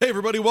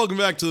everybody, welcome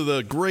back to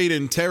the Great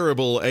and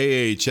Terrible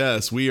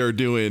AHS. We are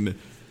doing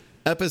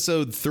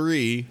episode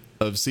 3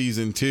 of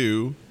season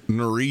 2,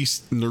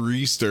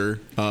 Nor'easter,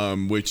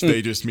 which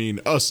they just mean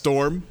a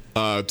storm.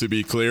 To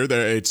be clear,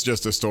 it's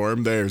just a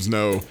storm. There's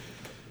no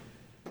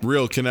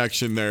real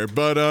connection there.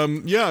 But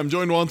yeah, I'm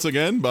joined once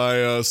again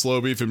by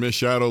Slow Beef and Miss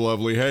Shadow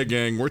Lovely. Hey,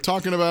 gang, we're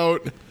talking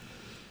about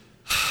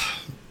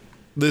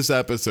this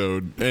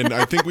episode, and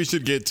I think we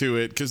should get to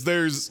it because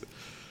there's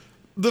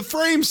the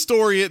frame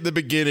story at the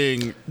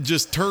beginning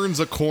just turns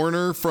a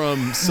corner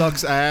from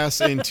sucks ass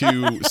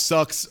into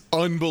sucks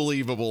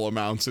unbelievable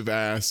amounts of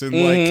ass, and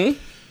like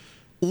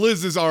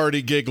Liz is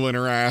already giggling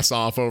her ass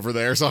off over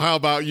there, so how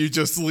about you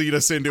just lead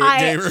us into it,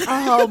 gamer?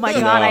 Oh my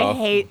god,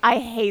 No. I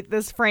hate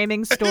this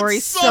framing story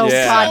It so sucks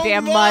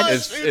goddamn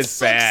much. It's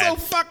bad. so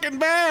fucking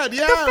bad.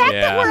 Yeah. The fact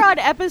that we're on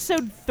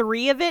episode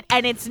 3 of it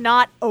and it's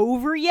not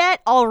over yet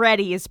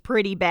already is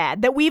pretty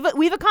bad. That we've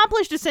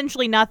accomplished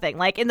essentially nothing.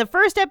 Like in the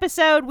first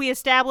episode, we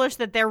established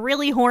that they're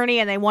really horny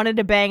and they wanted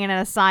to bang in an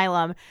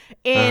asylum.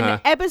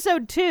 In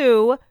episode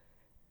 2,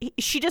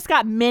 she just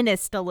got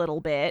menaced a little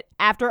bit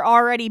after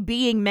already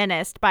being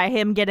menaced by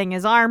him getting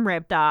his arm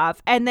ripped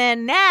off. And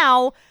then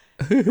now,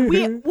 when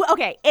we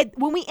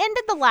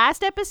ended the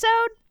last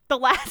episode, the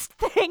last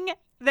thing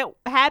that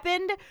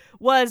happened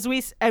was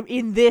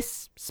in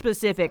this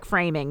specific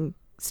framing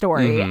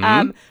story,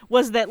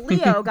 was that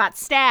Leo got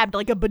stabbed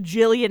like a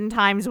bajillion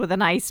times with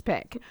an ice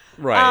pick.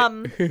 Right.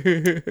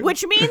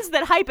 Which means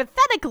that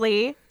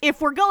hypothetically,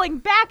 if we're going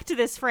back to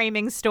this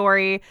framing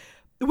story,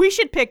 we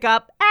should pick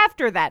up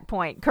after that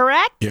point,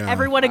 correct? Yeah.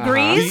 Everyone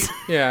agrees?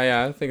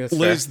 Yeah, I think that's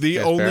Liz, fair. the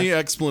That's only fair.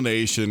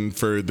 explanation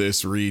for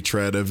this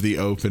retread of the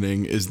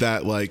opening is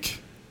that, like,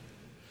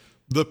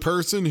 the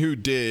person who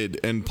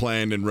did and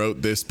planned and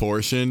wrote this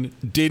portion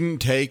didn't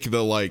take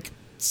the, like,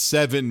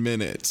 7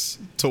 minutes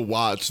to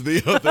watch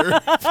the other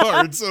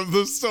parts of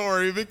the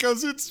story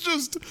because it's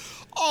just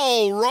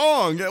all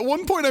wrong. At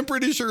one point, I'm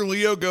pretty sure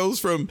Leo goes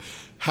from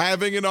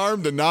having an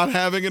arm to not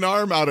having an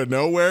arm out of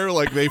nowhere.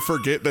 Like, they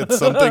forget that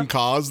something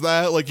caused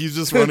that. Like, he's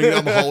just running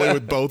down the hallway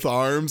with both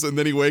arms, and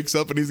then he wakes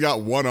up and he's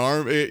got one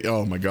arm.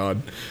 Oh my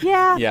god.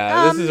 Yeah.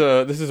 Yeah,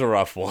 this is a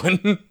rough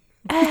one.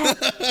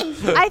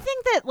 I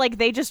think that, like,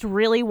 they just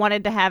really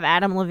wanted to have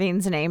Adam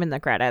Levine's name in the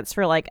credits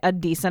for, like, a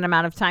decent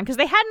amount of time because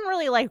they hadn't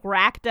really, like,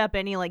 racked up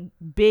any, like,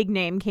 big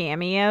name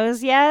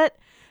cameos yet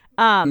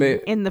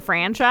in the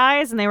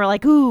franchise, and they were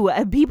like, ooh,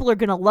 people are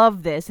gonna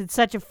love this. It's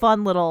such a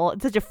fun little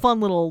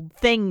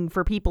thing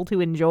for people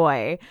to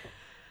enjoy.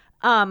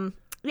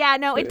 Yeah,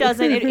 no, it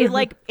doesn't.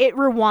 It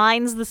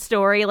rewinds the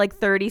story like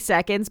 30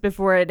 seconds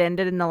before it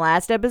ended in the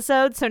last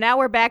episode. So now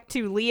we're back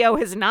to Leo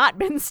has not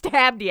been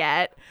stabbed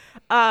yet.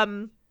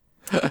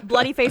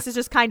 Bloody Face is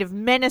just kind of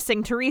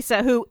menacing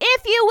Teresa, who,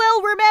 if you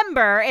will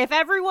remember, if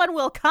everyone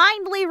will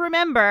kindly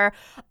remember,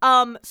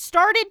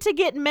 started to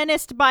get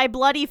menaced by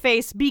Bloody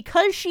Face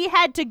because she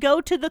had to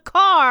go to the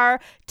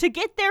car to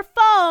get their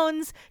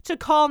phones to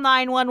call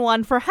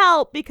 911 for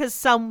help because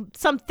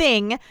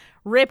something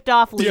ripped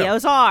off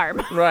Leo's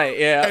arm. Right,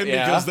 yeah. And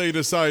because they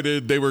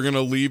decided they were going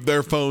to leave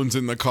their phones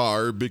in the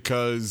car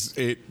because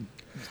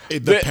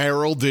the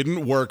peril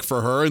didn't work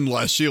for her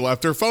unless she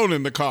left her phone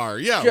in the car.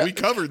 Yeah, we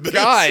covered this.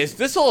 Guys,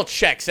 this all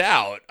checks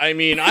out. I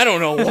mean, I don't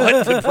know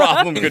what the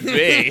problem could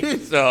be.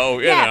 So,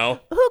 you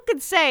know. Who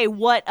could say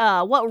what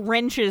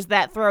wrenches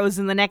that throws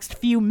in the next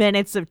few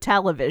minutes of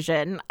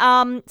television?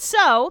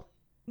 So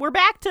we're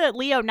back to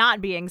Leo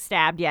not being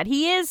stabbed yet.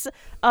 He is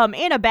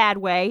in a bad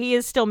way. He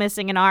is still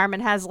missing an arm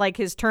and has like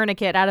his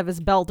tourniquet out of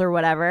his belt or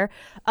whatever.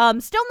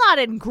 Still not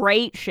in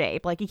great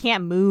shape. Like he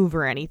can't move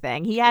or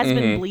anything. He has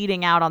been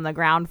bleeding out on the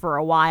ground for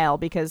a while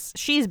because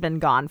she's been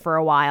gone for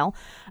a while.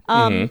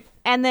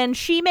 And then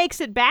she makes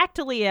it back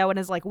to Leo and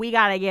is like, we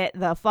gotta get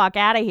the fuck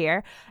out of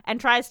here, and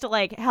tries to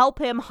like help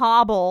him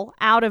hobble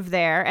out of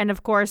there. And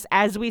of course,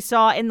 as we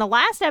saw in the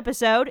last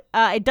episode,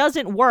 it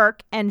doesn't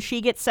work, and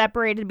she gets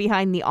separated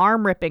behind the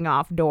arm ripping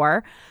off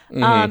door.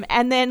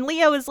 And then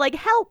Leo is like,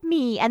 help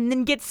me, and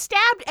then gets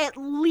stabbed at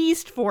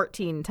least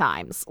 14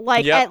 times.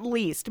 Like at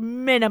least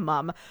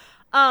minimum.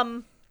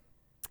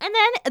 And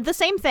then the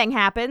same thing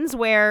happens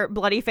where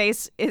Bloody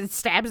Face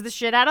stabs the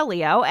shit out of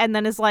Leo and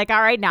then is like,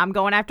 all right, now I'm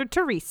going after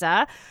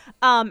Teresa.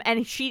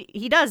 And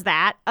he does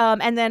that.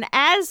 And then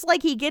as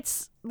like he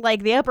gets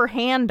like the upper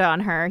hand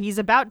on her, he's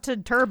about to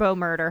turbo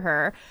murder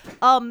her.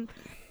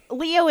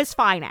 Leo is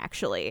fine,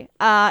 actually.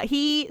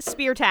 He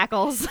spear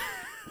tackles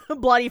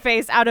Bloody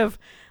Face out of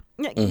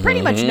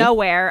pretty much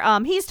nowhere.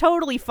 He's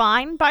totally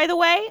fine, by the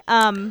way.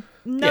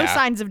 No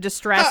signs of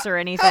distress or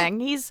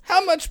anything.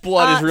 How much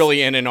blood is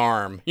really in an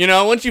arm? You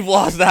know, once you've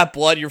lost that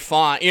blood, you're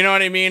fine. You know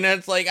what I mean?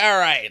 It's like, all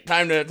right,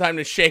 time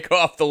to shake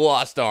off the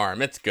lost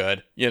arm. It's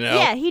good, you know?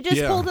 Yeah, he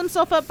just pulled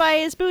himself up by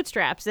his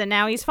bootstraps, and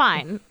now he's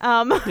fine.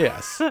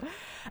 Yes.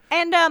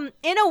 And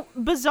in a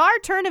bizarre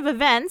turn of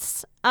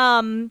events,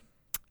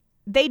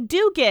 they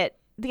do get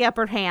the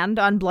upper hand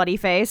on Bloody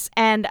Face,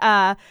 and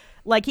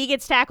Like, he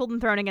gets tackled and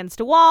thrown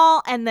against a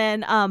wall, and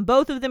then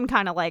both of them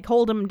kind of, like,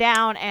 hold him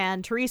down,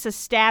 and Teresa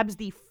stabs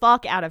the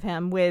fuck out of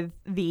him with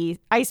the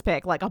ice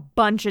pick, like, a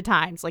bunch of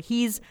times. Like,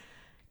 he's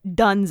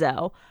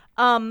donezo.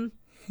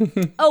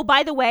 Oh,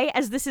 by the way,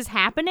 as this is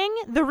happening,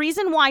 the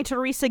reason why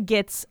Teresa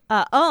gets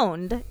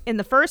owned in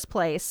the first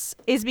place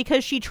is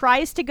because she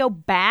tries to go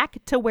back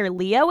to where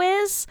Leo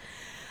is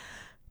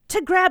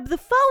to grab the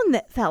phone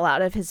that fell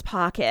out of his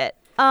pocket.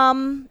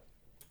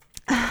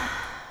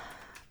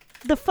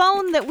 The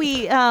phone that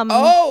we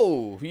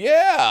oh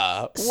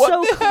yeah,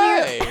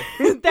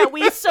 that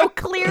we so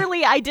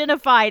clearly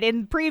identified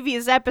in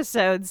previous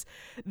episodes,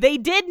 they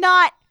did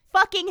not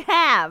fucking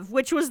have,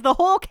 which was the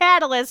whole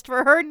catalyst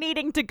for her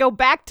needing to go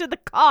back to the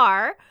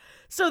car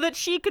so that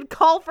she could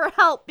call for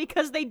help,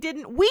 because they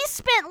didn't. We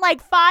spent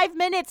like 5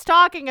 minutes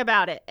talking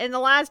about it in the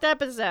last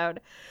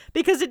episode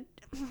because it.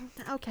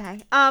 Okay.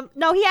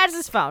 No, he has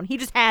his phone. He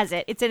just has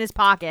it. It's in his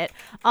pocket.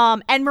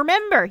 And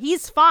remember,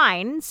 he's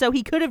fine, so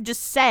he could have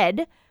just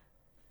said,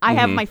 I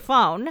have my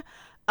phone.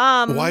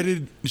 Why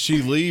did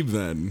she leave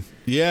then?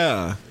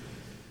 Yeah.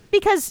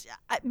 Because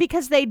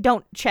they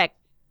don't check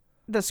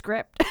the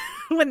script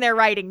when they're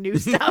writing new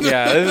stuff.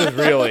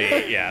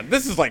 Yeah,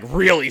 this is like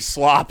really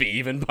sloppy,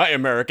 even by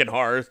American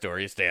Horror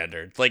Story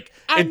standards. Like,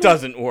 it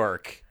doesn't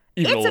work.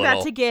 Even it's a little.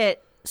 about to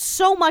get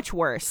so much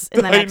worse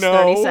in the next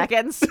 30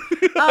 seconds.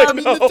 I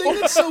mean, the thing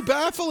that's so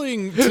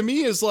baffling to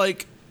me is,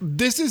 like,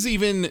 this is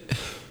even...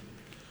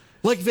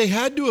 Like, they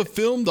had to have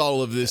filmed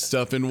all of this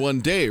stuff in one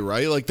day,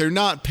 right? Like, they're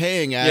not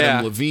paying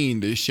Adam Levine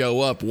to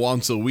show up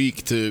once a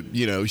week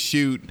to,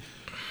 shoot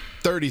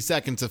 30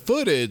 seconds of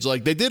footage.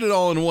 Like, they did it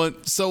all in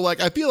one. So,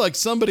 like, I feel like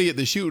somebody at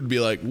the shoot would be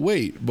like,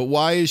 wait, but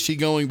why is she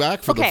going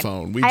back for the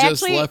phone? We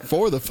just left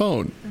for the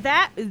phone.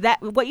 That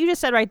what you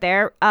just said right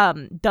there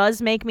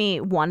does make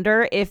me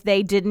wonder if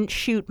they didn't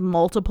shoot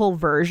multiple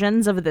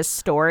versions of this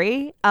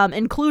story,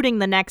 including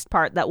the next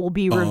part that will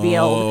be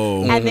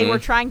revealed. And they were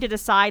trying to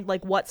decide,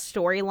 like, what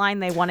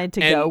storyline they wanted to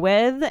go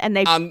with. And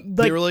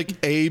they were,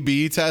 like,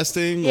 A/B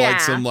testing,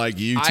 like some, like,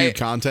 YouTube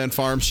content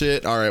farm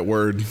shit. All right,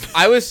 word.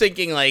 I was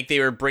thinking, like,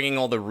 they were bringing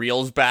all the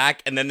reels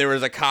back, and then there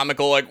was a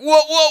comical, like,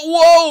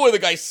 whoa, where the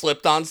guy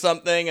slipped on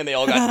something, and they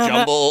all got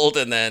jumbled,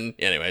 and then,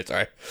 anyway,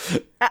 sorry.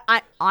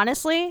 I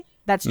honestly,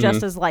 that's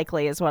just as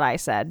likely as what I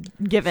said,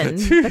 given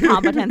the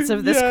competence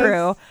of this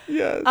crew.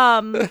 Yes.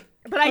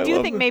 But I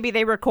do think maybe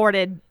they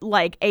recorded,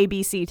 like,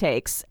 ABC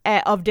takes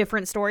of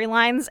different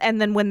storylines, and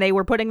then when they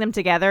were putting them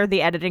together,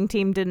 the editing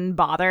team didn't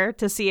bother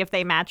to see if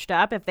they matched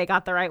up, if they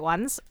got the right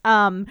ones.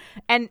 And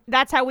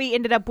that's how we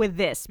ended up with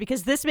this,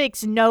 because this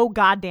makes no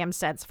goddamn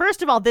sense.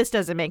 First of all, this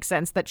doesn't make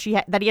sense that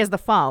that he has the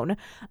phone,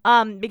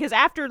 because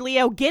after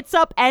Leo gets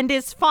up and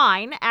is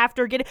fine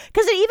after getting...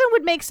 Because it even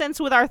would make sense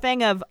with our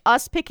thing of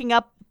us picking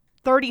up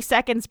 30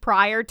 seconds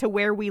prior to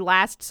where we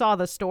last saw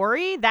the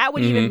story. That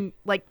would even,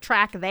 like,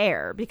 track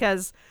there,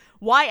 because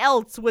why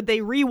else would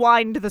they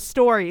rewind the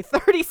story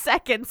 30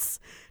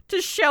 seconds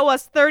to show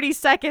us 30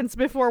 seconds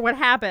before what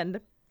happened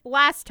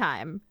last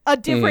time? A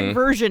different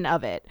version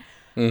of it.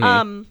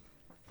 Because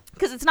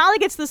it's not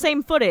like it's the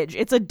same footage.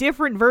 It's a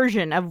different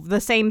version of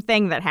the same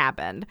thing that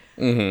happened.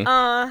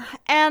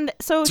 And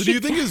so do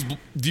you think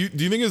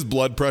his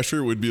blood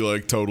pressure would be,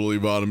 like, totally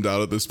bottomed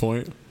out at this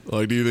point?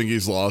 Like, do you think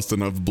he's lost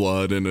enough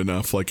blood and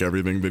enough, like,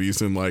 everything that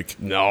he's in, like,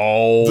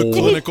 the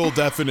clinical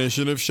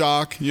definition of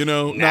shock,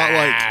 Not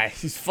like,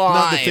 he's fine.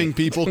 Not the thing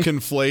people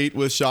conflate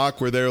with shock,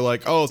 where they're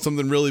like, oh,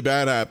 something really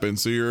bad happened,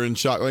 so you're in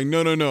shock. Like,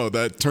 no,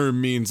 that term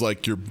means,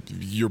 like,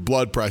 your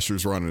blood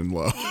pressure's running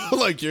low.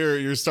 Like,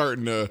 you're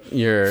starting to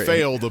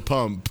fail the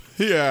pump.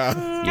 Yeah.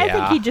 I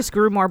think he just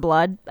grew more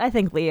blood. I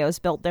think Leo's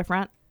built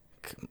different.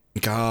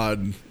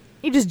 God.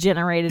 He just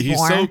generated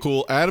more. He's so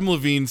cool. Adam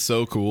Levine's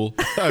so cool.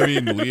 I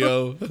mean,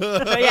 Leo.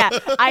 Yeah,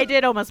 I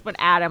did almost put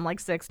Adam like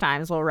 6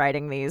 times while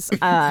writing these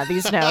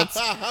notes.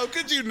 How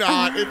could you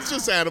not? It's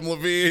just Adam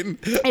Levine.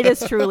 It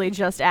is truly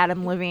just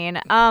Adam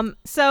Levine.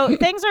 So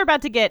things are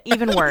about to get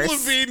even worse.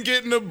 Levine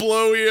getting a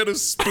blowy at a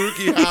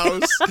spooky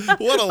house.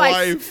 What a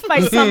life. By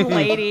some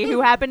lady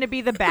who happened to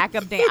be the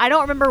backup dancer. I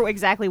don't remember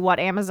exactly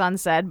what Amazon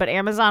said, but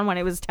Amazon, when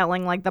it was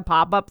telling like the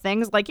pop-up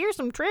things, like, here's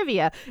some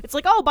trivia. It's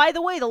like, oh, by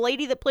the way, the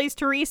lady that plays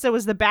Teresa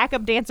was the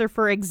backup dancer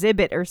for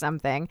Exhibit or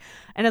something.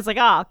 And it's like,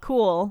 oh,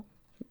 cool.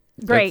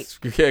 Great.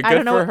 Good I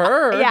don't know, for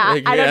her. I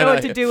don't know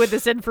what to do with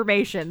this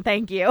information.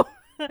 Thank you.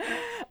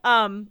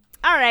 All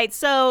right,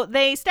 so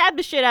they stab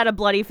the shit out of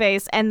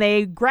Bloodyface, and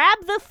they grab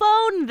the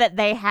phone that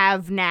they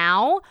have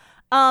now,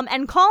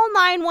 and call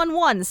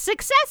 911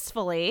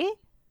 successfully.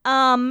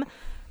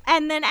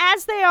 And then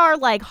as they are,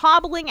 like,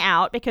 hobbling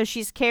out, because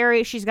she's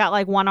got,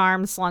 like, one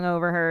arm slung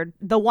over her,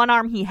 the one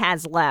arm he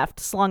has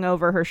left slung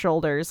over her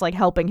shoulders, like,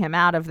 helping him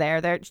out of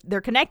there.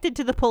 They're connected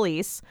to the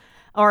police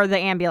or the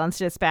ambulance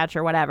dispatch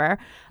or whatever.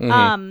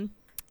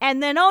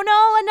 And then, oh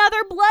no,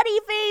 another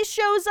Bloodyface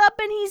shows up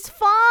and he's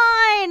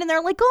fine. And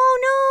they're like,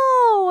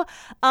 oh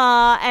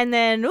no. And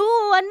then,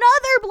 ooh,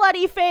 another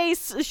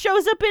Bloodyface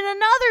shows up in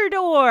another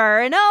door.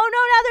 And oh no,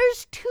 now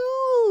there's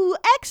 2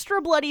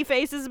 extra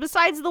Bloodyfaces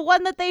besides the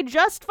one that they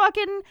just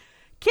fucking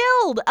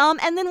killed.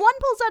 And then one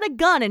pulls out a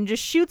gun and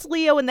just shoots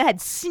Leo in the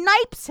head,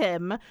 snipes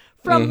him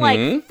from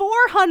like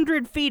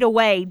 400 feet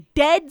away,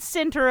 dead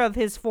center of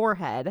his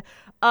forehead,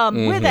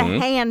 with a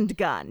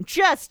handgun.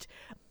 Just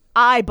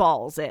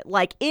eyeballs it.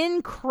 Like,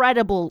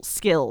 incredible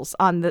skills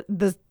on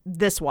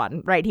this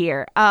one right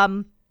here.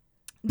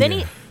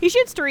 Then he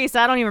shoots Teresa.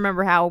 I don't even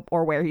remember how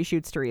or where he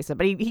shoots Teresa,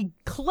 but he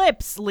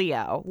clips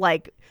Leo,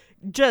 like,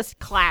 just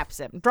claps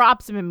him,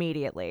 drops him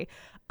immediately.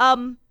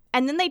 And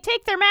then they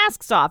take their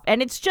masks off,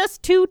 and it's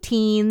just two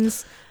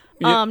teens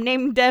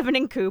named Devin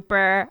and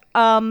Cooper.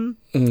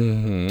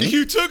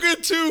 You took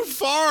it too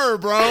far,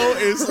 bro.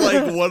 It's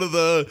like one of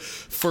the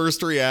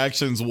first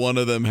reactions one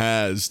of them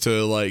has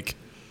to, like,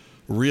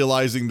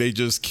 realizing they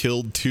just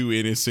killed two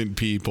innocent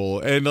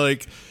people. And,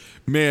 like,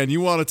 man,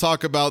 you want to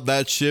talk about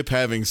that ship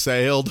having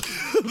sailed?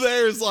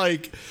 There's,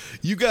 like,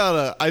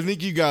 I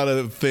think you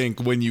gotta think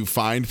when you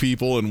find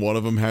people and one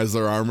of them has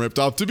their arm ripped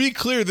off. To be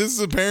clear, this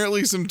is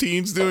apparently some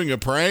teens doing a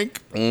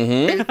prank.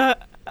 A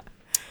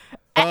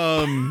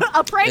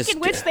prank in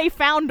which they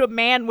found a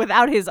man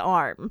without his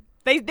arm.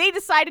 They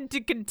decided to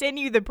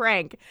continue the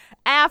prank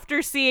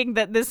after seeing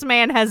that this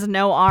man has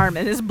no arm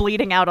and is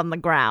bleeding out on the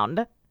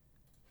ground.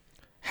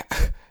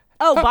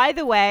 Oh, by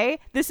the way,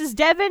 this is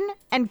Devin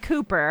and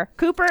Cooper.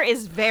 Cooper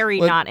is very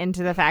not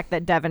into the fact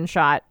that Devin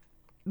shot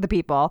the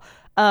people.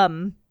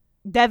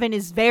 Devin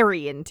is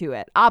very into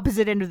it.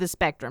 Opposite end of the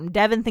spectrum.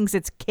 Devin thinks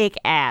it's kick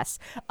ass.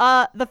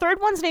 The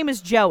third one's name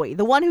is Joey.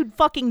 The one who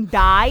fucking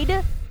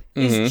died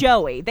is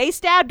Joey. They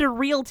stabbed a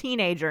real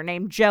teenager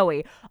named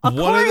Joey.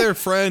 One of their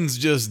friends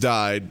just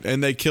died,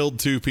 and they killed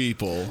two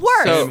people.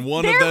 Worse. And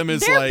one of them is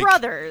they're like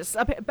brothers,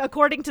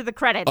 according to the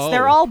credits.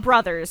 They're all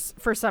brothers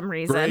for some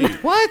reason.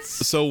 Great. What?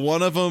 So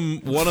one of them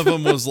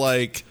was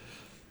like,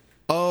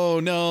 "Oh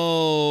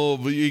no!"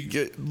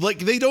 Like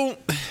they don't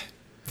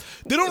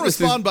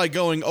respond by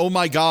going, "Oh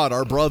my God,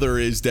 our brother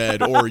is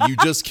dead," or "You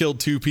just killed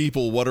two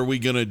people. What are we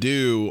gonna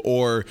do?"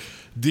 Or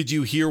 "Did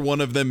you hear one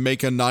of them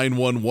make a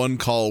 911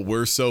 call?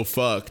 We're so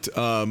fucked."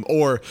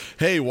 Or,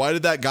 "Hey, why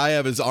did that guy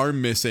have his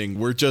arm missing?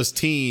 We're just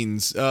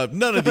teens."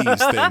 None of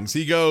these things.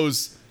 He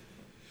goes,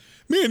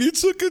 "Man, you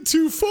took it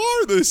too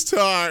far this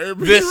time.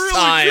 This you really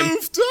time.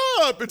 goofed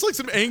up." It's like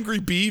some Angry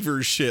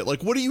Beaver shit.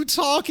 Like, what are you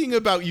talking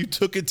about? You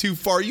took it too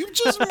far. You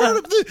just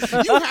murdered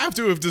you have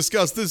to have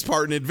discussed this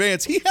part in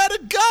advance. He had a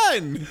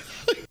gun.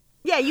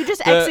 Yeah, you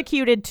just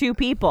executed two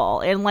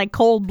people in, like,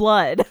 cold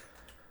blood.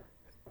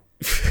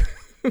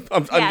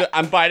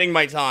 I'm biding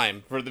my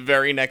time for the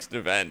very next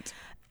event.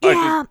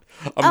 Yeah.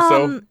 I'm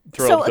so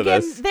thrilled so for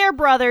again, this. they're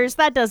brothers.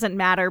 That doesn't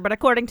matter, but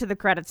according to the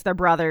credits, they're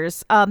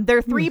brothers.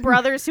 They're three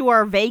brothers who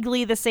are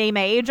vaguely the same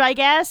age, I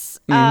guess.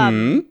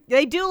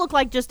 They do look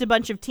like just a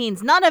bunch of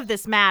teens. None of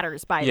this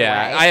matters, by the way.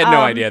 Yeah, I had no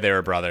idea they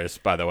were brothers,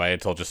 by the way,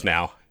 until just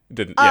now.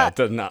 It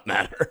does not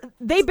matter.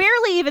 They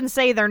barely even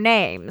say their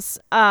names.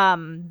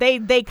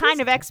 They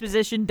kind of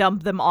exposition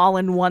dump them all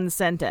in one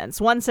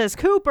sentence. One says,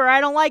 "Cooper,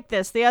 I don't like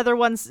this." The other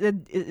one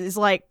is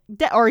like,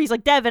 he's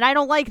like, "Devin, I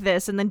don't like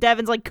this." And then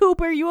Devin's like,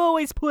 "Cooper, you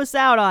always puss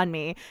out on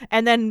me."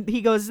 And then he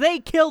goes, "They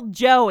killed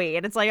Joey."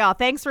 And it's like, "Oh,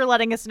 thanks for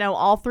letting us know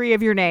all three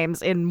of your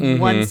names in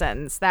one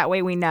sentence. That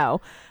way we know."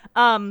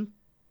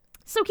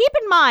 So keep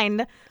in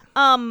mind,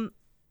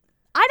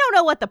 I don't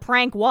know what the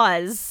prank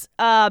was,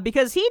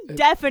 because he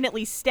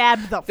definitely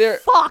stabbed the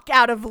fuck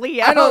out of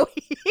Leo.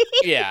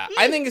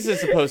 I think this is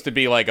supposed to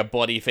be like a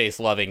bloody face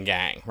loving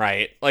gang,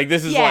 right? Like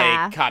this is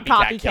like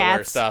copycat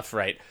killer stuff,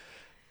 right?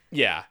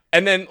 Yeah.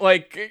 And then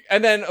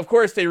of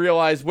course they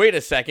realize, wait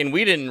a second,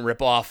 we didn't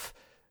rip off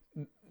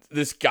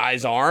this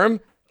guy's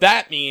arm.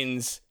 That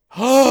means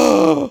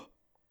oh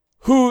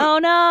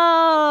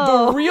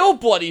no, the real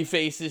bloody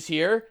face is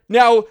here.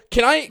 Now,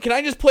 can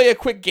I just play a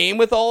quick game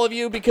with all of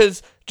you?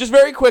 Because just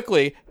very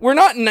quickly, we're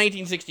not in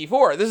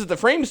 1964. This is the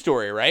frame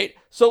story, right?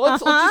 So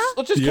let's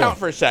just count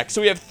for a sec. So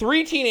we have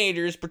three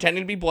teenagers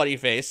pretending to be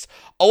Bloodyface,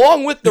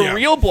 along with the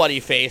real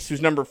Bloodyface,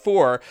 who's number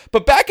 4.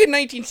 But back in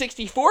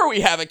 1964,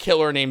 we have a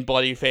killer named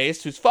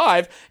Bloodyface, who's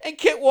 5, and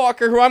Kit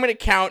Walker, who I'm going to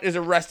count is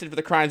arrested for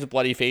the crimes of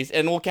Bloodyface,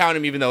 and we'll count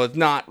him even though it's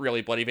not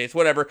really Bloodyface,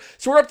 whatever.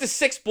 So we're up to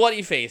 6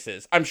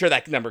 Bloodyfaces. I'm sure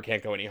that number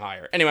can't go any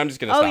higher. Anyway, I'm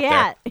just going to stop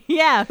there.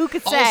 Yeah, who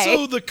could say?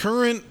 Also, the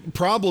current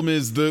problem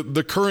is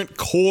the current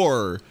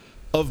core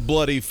of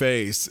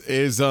Bloodyface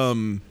is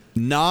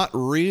not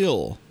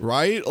real,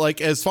 right?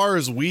 Like, as far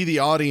as we, the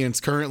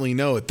audience, currently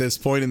know at this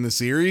point in the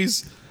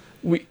series,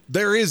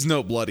 there is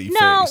no Bloodyface.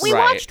 No, we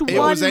watched it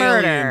one was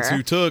murder. aliens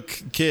who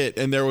took Kit,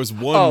 and there was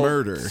one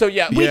murder. So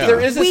there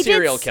is a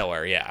serial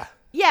killer.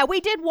 Yeah, we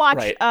did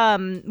watch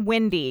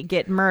Wendy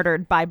get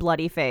murdered by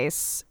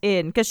Bloodyface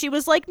because she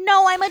was like,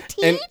 "No, I'm a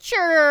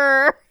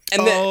teacher."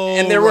 And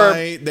there were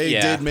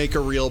did make a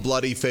real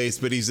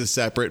Bloodyface, but he's a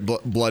separate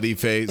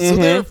Bloodyface. So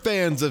they're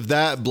fans of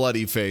that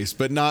Bloodyface,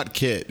 but not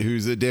Kit,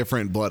 who's a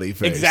different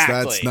Bloodyface.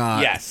 Exactly. That's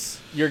not. Yes,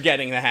 you're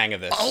getting the hang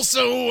of this.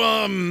 Also,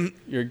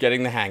 you're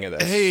getting the hang of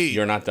this. Hey,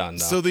 you're not done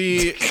though. So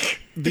the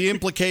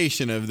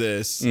implication of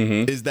this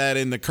is that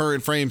in the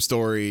current frame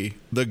story,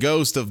 the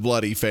ghost of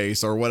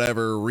Bloodyface, or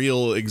whatever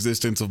real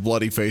existence of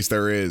Bloodyface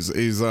there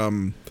is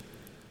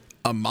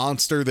a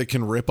monster that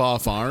can rip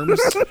off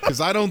arms?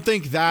 Because I don't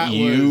think that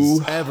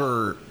was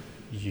ever.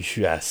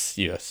 Yes.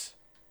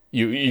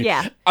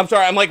 Yeah. I'm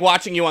sorry. I'm like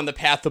watching you on the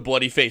path to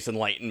bloody face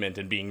enlightenment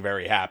and being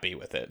very happy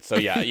with it. So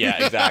yeah,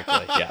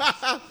 exactly.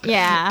 Yeah.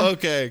 Yeah.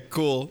 Okay,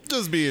 cool.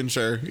 Just being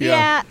sure.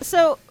 Yeah.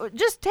 So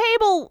just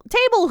table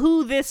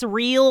who this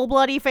real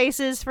bloody face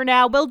is for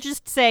now. We'll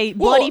just say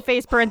bloody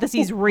face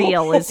parentheses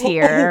real is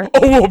here.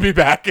 Oh, we'll be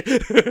back.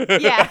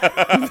 Yeah.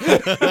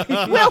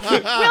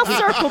 we'll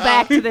circle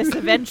back to this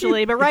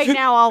eventually, but right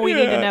now all we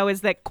need to know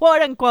is that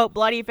quote unquote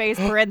bloody face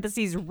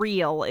parentheses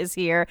real is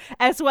here,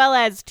 as well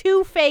as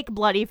 2 fake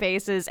bloody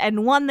faces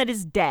and one that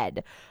is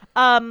dead.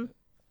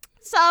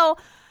 So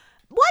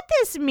what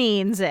this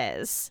means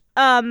is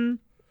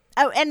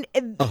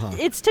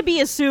it's to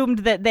be assumed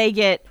that they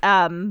get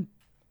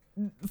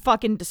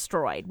fucking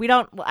destroyed.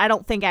 I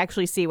don't think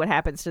actually see what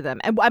happens to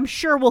them. And I'm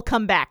sure we'll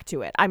come back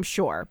to it. I'm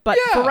sure. But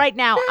for right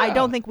now, I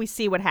don't think we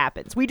see what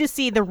happens. We just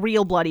see the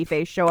real bloody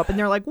face show up and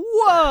they're like,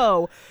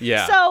 whoa.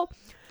 Yeah. So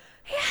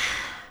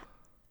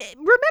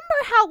remember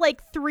how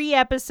like 3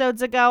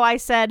 episodes ago I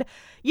said,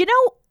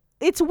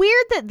 it's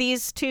weird that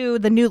these two,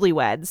 the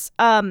newlyweds,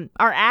 are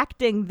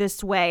acting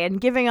this way and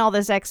giving all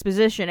this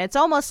exposition. It's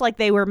almost like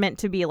they were meant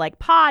to be like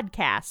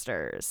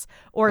podcasters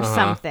or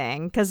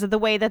something because of the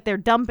way that they're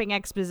dumping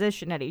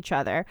exposition at each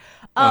other.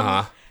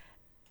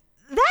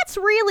 That's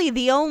really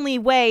the only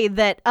way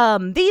that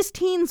these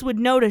teens would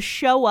know to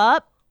show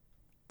up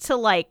to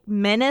like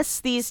menace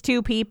these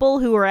 2 people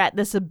who are at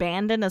this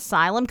abandoned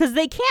asylum, because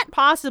they can't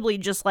possibly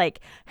just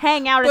like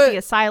hang out at the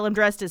asylum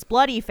dressed as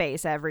bloody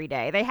face every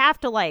day. They have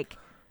to like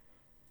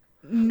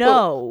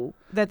know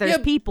that there's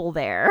people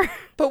there.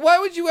 But why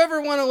would you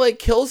ever want to like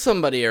kill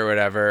somebody or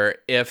whatever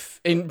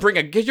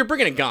because you're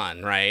bringing a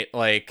gun, right?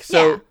 Like,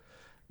 so, yeah.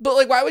 But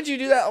like, why would you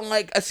do that on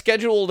like a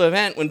scheduled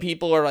event when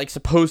people are like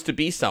supposed to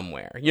be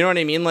somewhere? You know what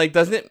I mean? Like,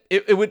 doesn't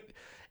it would,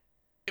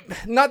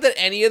 not that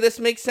any of this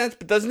makes sense,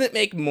 but doesn't it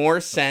make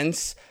more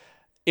sense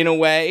in a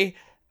way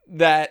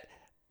that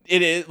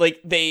it is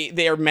like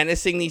they are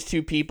menacing these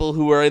 2 people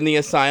who are in the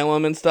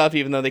asylum and stuff,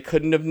 even though they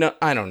couldn't have known.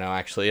 I don't know.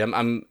 Actually,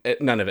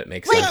 none of it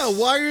makes sense. Yeah,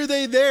 why are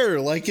they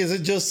there? Like, is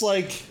it just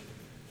like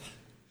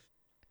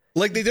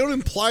they don't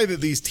imply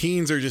that these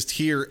teens are just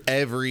here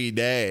every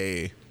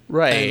day,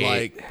 right? And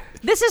like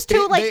this is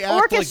too they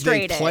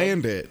orchestrated. Like they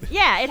planned it.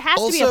 Yeah, it has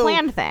to be a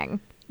planned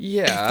thing.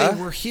 Yeah, if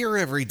they were here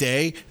every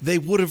day, they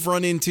would have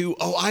run into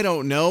I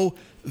don't know.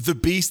 The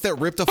beast that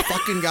ripped a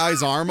fucking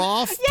guy's arm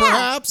off,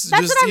 perhaps?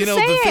 That's just, what I'm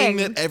saying. The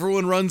thing that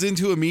everyone runs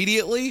into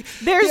immediately?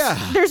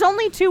 There's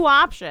only 2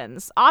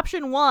 options.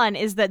 Option 1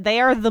 is that they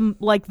are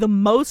the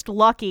most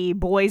lucky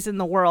boys in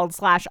the world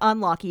 /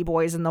 unlucky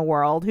boys in the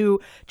world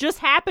who just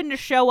happened to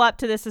show up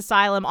to this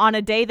asylum on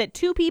a day that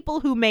 2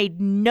 people who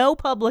made no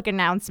public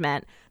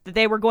announcement that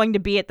they were going to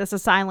be at this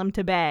asylum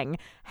to bang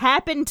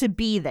happened to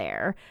be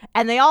there,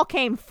 and they all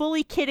came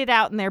fully kitted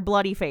out in their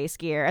bloody face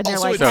gear, and they're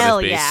also, like,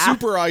 hell yeah.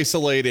 Super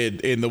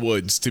isolated in the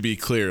woods, to be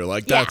clear.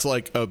 Like, that's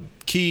like a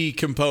key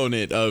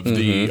component of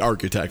the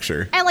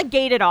architecture. And like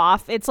gated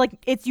off. It's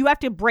you have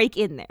to break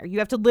in there. You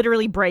have to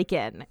literally break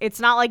in.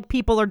 It's not like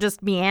people are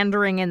just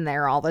meandering in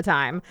there all the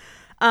time.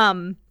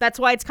 That's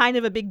why it's kind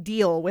of a big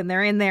deal when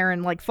they're in there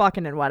and like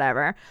fucking and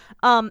whatever.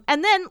 And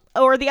then,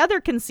 or the other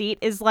conceit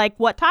is like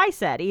what Ty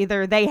said.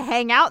 Either they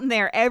hang out in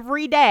there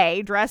every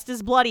day dressed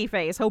as bloody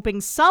face, hoping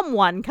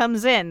someone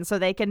comes in so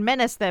they can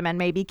menace them and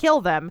maybe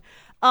kill them.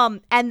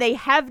 And they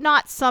have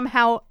not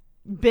somehow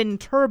been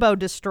turbo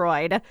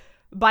destroyed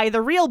by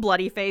the real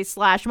bloody face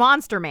 /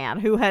 monster man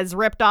who has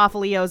ripped off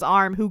Leo's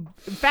arm, who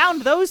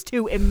found those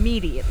 2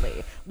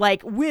 immediately,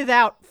 like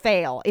without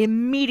fail,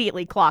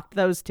 immediately clocked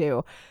those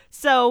 2.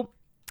 So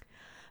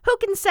who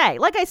can say?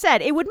 Like I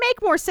said, it would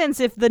make more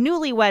sense if the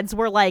newlyweds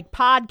were like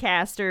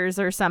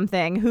podcasters or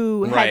something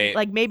who had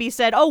like maybe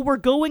said, oh, we're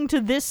going to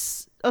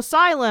this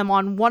asylum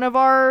on one of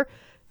our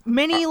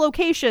many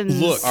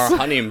locations. Look, our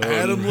honeymoon.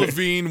 Adam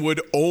Levine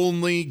would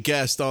only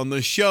guest on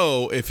the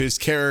show if his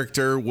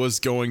character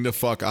was going to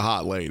fuck a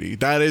hot lady.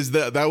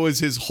 That was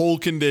his whole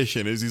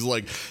condition. Is he's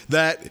like,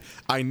 that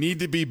I need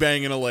to be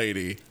banging a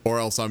lady or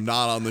else I'm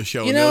not on the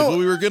show. Like, well,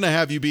 we were gonna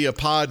have you be a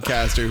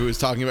podcaster who was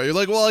talking about. You're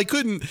like, well, a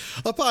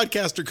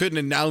podcaster couldn't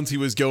announce he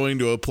was going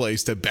to a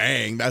place to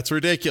bang. That's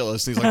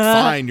ridiculous. And he's like,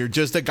 fine, you're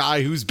just a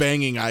guy who's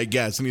banging, I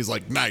guess. And he's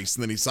like, nice.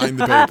 And then he signed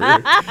the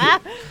paper.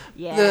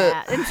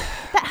 Yeah.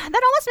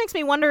 That almost makes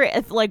me wonder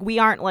if like we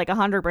aren't like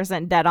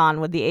 100% dead on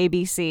with the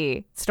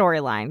ABC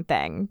storyline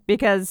thing,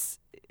 because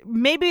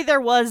maybe there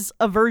was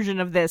a version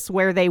of this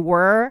where they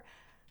were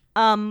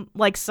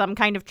like some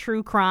kind of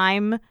true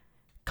crime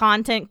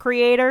content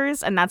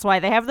creators, and that's why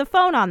they have the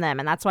phone on them,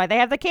 and that's why they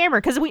have the camera,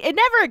 because it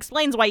never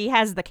explains why he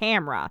has the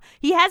camera.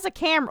 He has a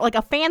camera, like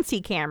a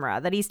fancy camera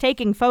that he's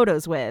taking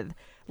photos with,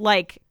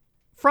 like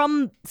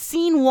from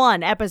scene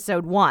 1,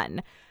 episode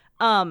 1.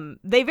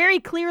 They very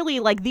clearly,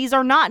 like, these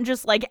are not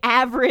just like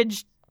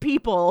average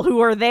people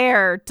who are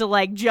there to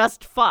like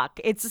just fuck.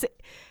 It's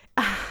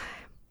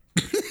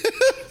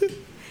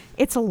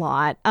it's a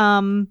lot.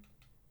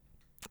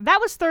 That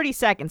was 30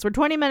 seconds. We're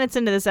 20 minutes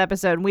into this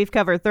episode, and we've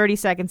covered 30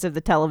 seconds of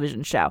the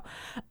television show.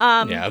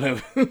 Yeah.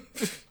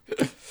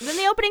 Then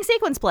the opening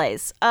sequence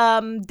plays.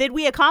 Did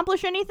we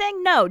accomplish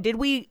anything? No. Did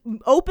we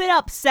open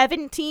up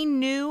 17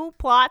 new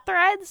plot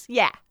threads?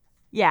 Yeah.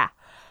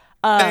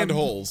 And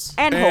holes.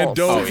 And holes.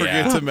 Don't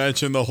forget to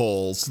mention the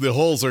holes. The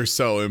holes are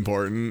so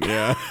important.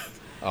 Yeah.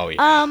 Oh,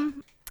 yeah.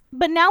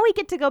 But now we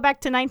get to go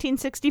back to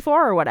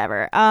 1964 or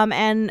whatever.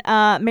 And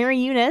Mary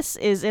Eunice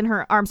is in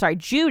her,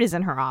 Jude is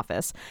in her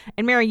office.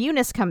 And Mary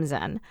Eunice comes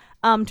in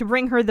to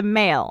bring her the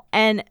mail.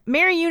 And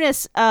Mary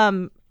Eunice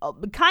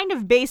kind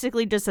of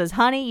basically just says,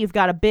 honey, you've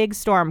got a big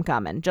storm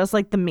coming, just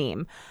like the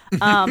meme.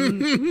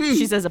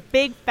 She says a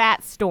big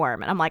fat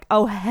storm. And I'm like,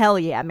 oh, hell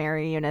yeah,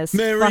 Mary Eunice.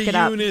 Mary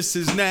Eunice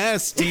is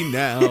nasty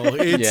now.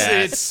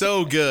 It's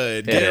so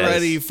good. Get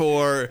ready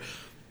for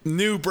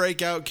new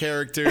breakout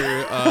character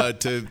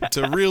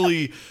to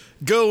really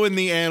go in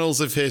the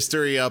annals of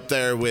history up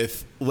there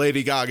with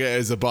Lady Gaga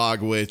as a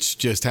bog witch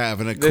just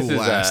having a cool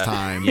ass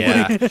time.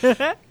 Yeah.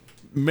 Like,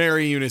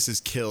 Mary Eunice is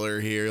killer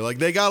here. Like,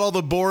 they got all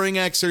the boring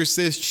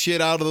exorcist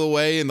shit out of the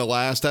way in the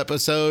last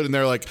episode, and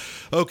they're like,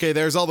 okay,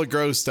 there's all the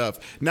gross stuff.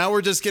 Now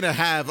we're just gonna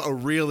have a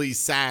really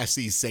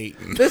sassy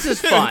Satan. This is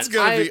fun. It's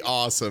gonna be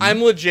awesome.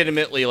 I'm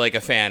legitimately like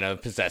a fan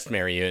of possessed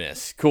Mary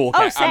Eunice. Cool.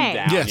 Oh, same. I'm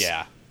down. Yes.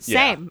 Yeah.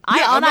 Same. Yeah,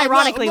 I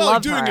unironically I'm love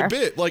not doing her. a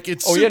bit. Like,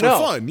 it's super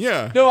fun.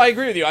 Yeah. No, I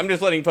agree with you. I'm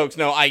just letting folks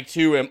know I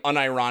too am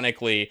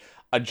unironically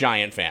a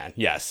giant fan.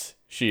 Yes.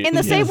 In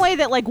the same way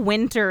that like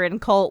Winter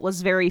and Colt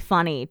was very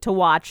funny to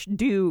watch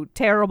do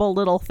terrible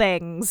little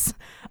things.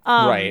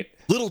 Right.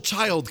 Little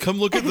child, come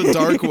look at the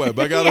dark web.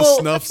 I got a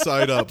snuff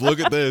side up. Look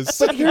at this.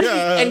 But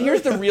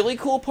here's the really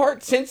cool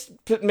part. Since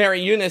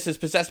Mary Eunice is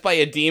possessed by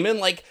a demon,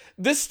 like,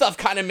 this stuff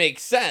kind of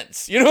makes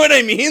sense. You know what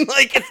I mean?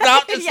 Like, it's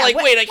not just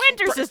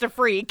Winter's just a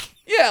freak.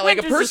 Yeah, like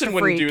Winter's a person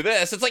wouldn't do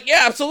this. It's like,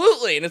 yeah,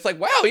 absolutely. And it's like,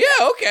 wow,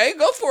 yeah, okay,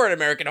 go for it,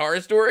 American Horror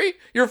Story.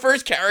 Your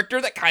first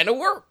character that kind of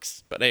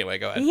works. But anyway,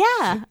 go ahead.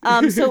 Yeah.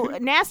 So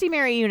Nasty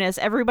Mary Eunice,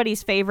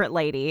 everybody's favorite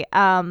lady,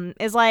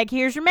 is like,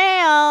 here's your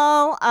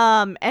mail.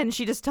 And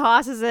she just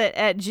tosses it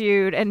at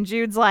Jude, and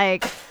Jude's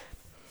like,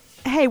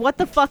 hey, what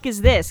the fuck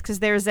is this? Because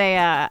there's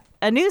a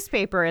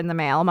newspaper in the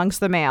mail, amongst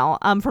the mail,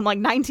 from like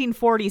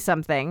 1940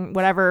 something,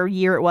 whatever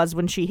year it was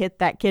when she hit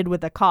that kid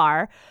with a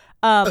car.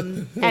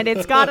 And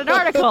it's got an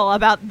article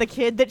about the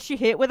kid that she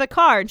hit with a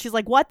car, and she's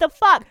like, what the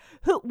fuck?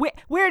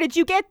 Where did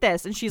you get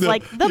this? And she's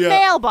like, the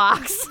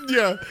mailbox.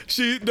 Yeah,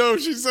 she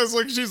says,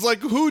 like, she's like,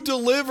 who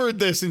delivered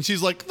this? And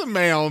she's like, the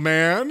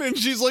mailman. And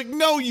she's like,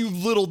 no, you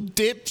little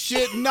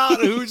dipshit, not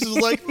who. She's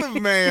like, the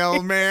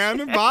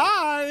mailman.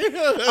 Bye.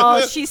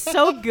 Oh, she's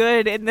so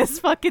good in this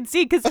fucking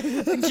scene, because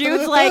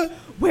Jude's like,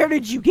 where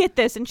did you get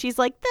this? And she's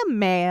like, the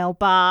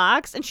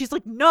mailbox. And she's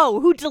like, no,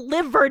 who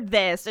delivered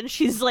this? And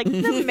she's like,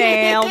 the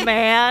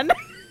mailman.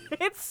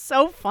 It's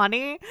so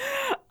funny.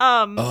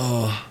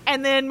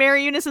 And then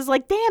Mary Eunice is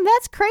like, damn,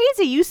 that's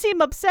crazy. You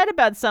seem upset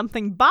about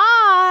something.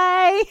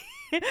 Bye.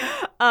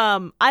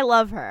 I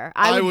love her.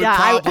 I would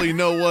probably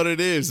know what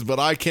it is, but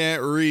I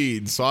can't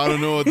read, so I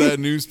don't know what that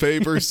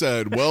newspaper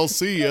said. Well,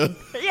 see ya.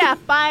 Yeah,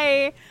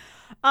 bye.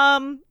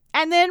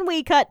 And then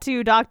we cut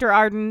to Dr.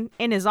 Arden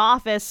in his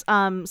office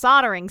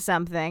soldering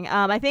something.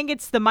 I think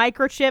it's the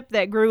microchip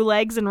that grew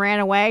legs and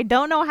ran away.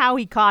 Don't know how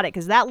he caught it,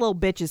 because that little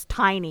bitch is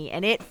tiny,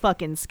 and it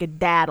fucking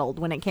skedaddled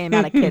when it came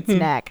out of Kit's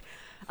neck.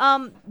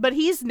 But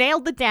he's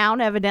nailed it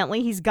down,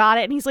 evidently. He's got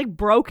it, and he's like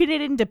broken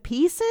it into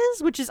pieces,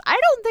 which is, I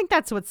don't think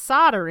that's what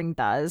soldering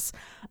does.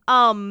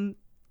 And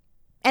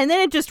then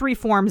it just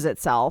reforms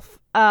itself.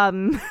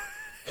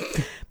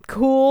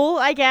 Cool,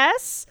 I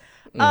guess.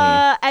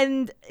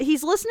 And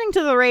he's listening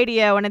to the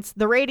radio, and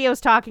the radio's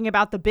talking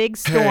about the big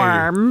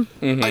storm.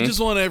 Hey, I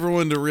just want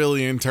everyone to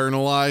really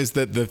internalize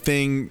that the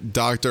thing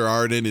Dr.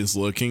 Arden is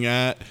looking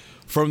at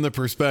from the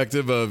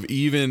perspective of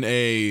even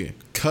a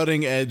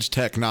cutting-edge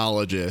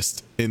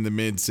technologist in the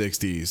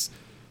mid-'60s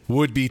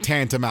would be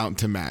tantamount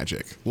to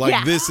magic.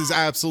 Like, this is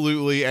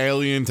absolutely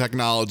alien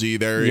technology.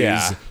 There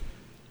is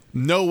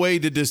no way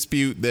to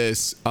dispute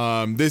this.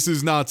 This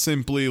is not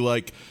simply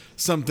like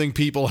something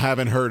people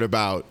haven't heard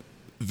about.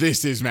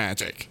 This is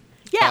magic.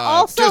 Yeah,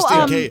 also,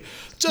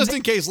 just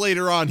in case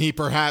later on he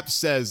perhaps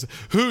says,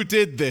 who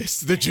did this?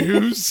 The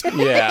Jews?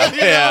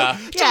 Yeah.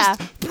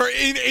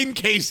 In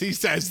case he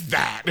says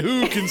that,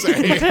 who can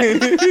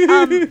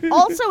say?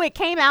 Also, it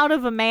came out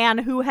of a man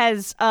who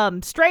has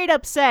straight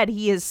up said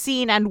he is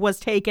seen and was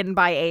taken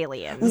by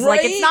aliens. Right?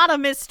 Like, it's not a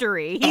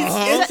mystery. He's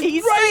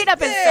straight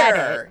up and said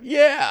it.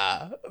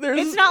 Yeah.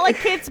 It's not like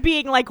Kit's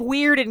being like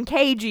weird and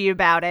cagey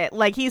about it.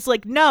 Like, he's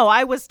like, no,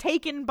 I was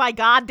taken by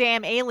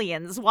goddamn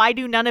aliens. Why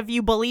do none of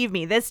you believe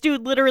me? This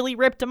dude literally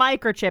ripped a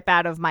microchip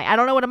out of I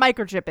don't know what a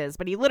microchip is,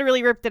 but he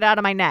literally ripped it out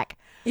of my neck.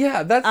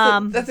 Yeah,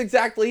 that's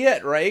exactly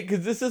it, right?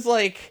 Because this is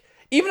like,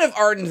 even if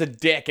Arden's a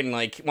dick and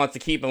like wants to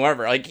keep him,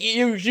 whatever, like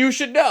you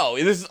should know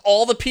this is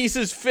all the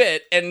pieces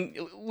fit, and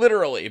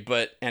literally.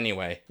 But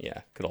anyway,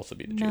 yeah, could also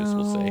be the Jews.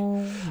 We'll see.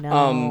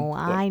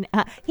 No,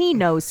 he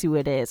knows who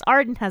it is.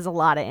 Arden has a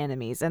lot of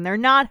enemies, and they're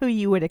not who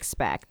you would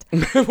expect.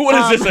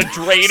 What is this, a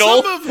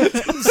dreidel?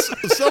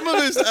 Some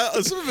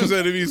of his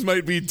enemies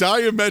might be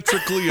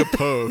diametrically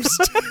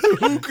opposed.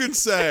 Who could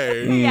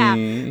say? Yeah,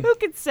 who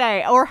could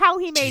say? Or how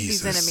he made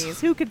these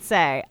enemies? Who could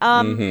say?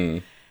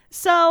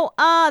 So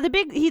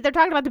they're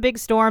talking about the big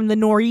storm, the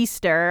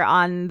nor'easter,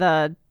 on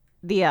the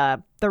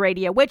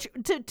radio. Which,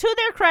 to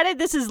their credit,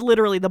 this is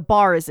literally the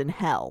bar is in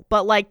hell.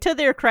 But like, to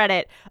their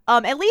credit,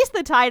 at least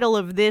the title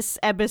of this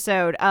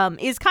episode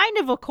is kind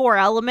of a core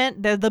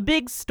element. The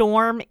big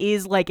storm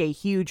is like a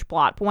huge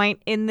plot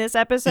point in this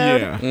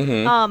episode.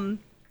 Yeah.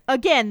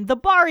 Again, the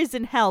bar is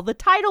in hell. The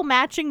title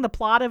matching the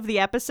plot of the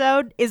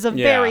episode is a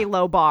very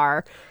low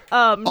bar.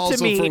 Also,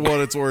 to me, for what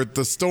it's worth,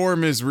 the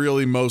storm is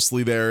really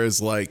mostly there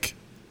as like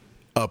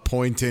a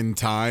point in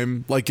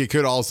time. Like, it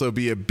could also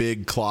be a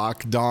big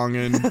clock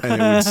donging,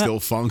 and it would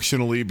still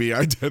functionally be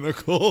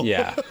identical.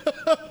 Yeah.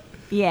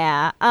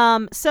 Yeah.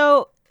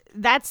 So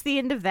that's the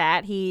end of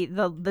that.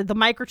 The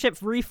microchip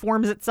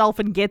reforms itself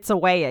and gets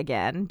away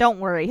again. Don't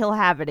worry, he'll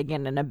have it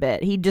again in a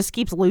bit. He just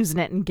keeps losing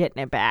it and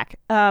getting it back.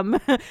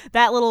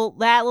 That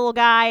little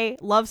guy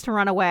loves to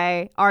run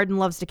away. Arden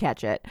loves to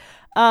catch it.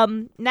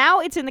 Now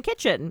it's in the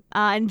kitchen,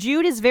 and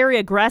Jude is very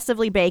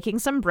aggressively baking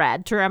some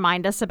bread to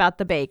remind us about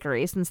the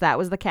bakery, since that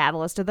was the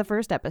catalyst of the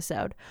first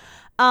episode.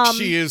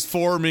 She is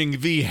forming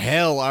the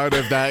hell out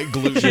of that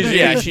gluten.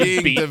 She's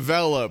being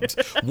developed.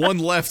 One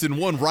left and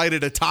one right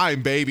at a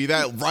time, baby.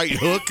 That right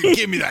hook,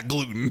 give me that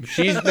gluten.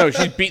 She's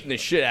beating the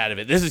shit out of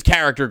it. This is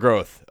character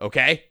growth,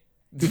 okay?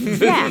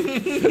 Yeah.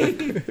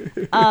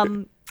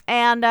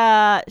 And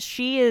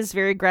she is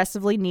very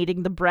aggressively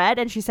kneading the bread,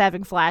 and she's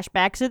having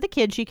flashbacks of the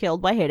kid she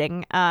killed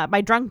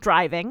by drunk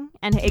driving.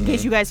 And in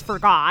case you guys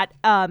forgot,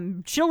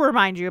 she'll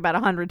remind you about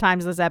 100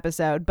 times this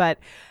episode, but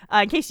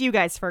in case you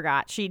guys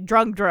forgot, she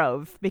drunk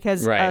drove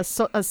because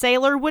a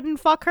sailor wouldn't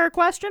fuck her, ?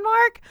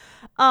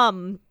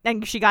 And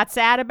she got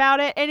sad about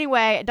it.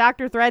 Anyway,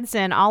 Dr.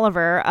 Thredson,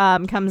 Oliver,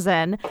 comes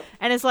in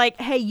and is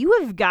like, hey, you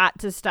have got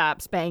to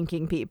stop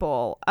spanking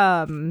people.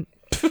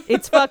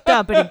 It's fucked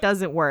up and it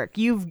doesn't work.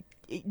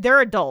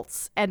 They're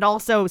adults, and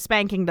also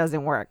spanking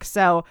doesn't work.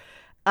 So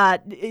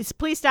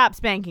please stop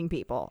spanking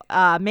people.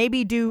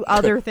 Maybe do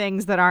other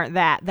things that aren't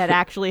that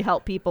actually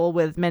help people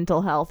with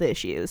mental health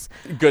issues.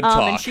 Good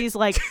talk. And she's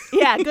like,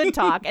 yeah, good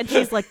talk. And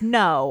she's like,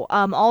 no.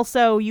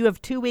 Also, you have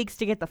 2 weeks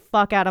to get the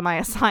fuck out of my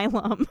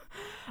asylum.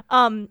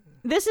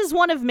 This is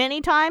one of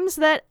many times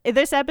that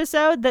this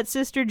episode that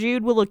Sister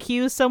Jude will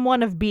accuse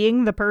someone of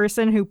being the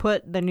person who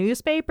put the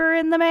newspaper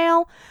in the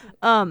mail.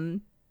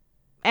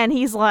 And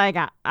he's like,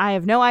 I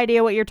have no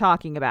idea what you're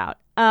talking about.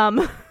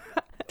 And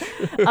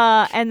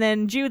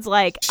then Jude's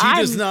like, she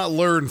does not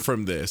learn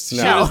from this. No.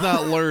 She does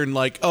not learn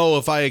like, oh,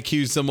 if I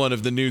accuse someone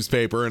of the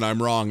newspaper and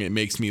I'm wrong, it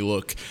makes me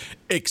look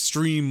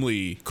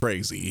extremely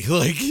crazy.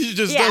 Like, she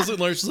just doesn't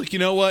learn. She's like, you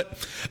know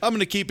what? I'm going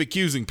to keep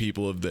accusing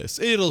people of this.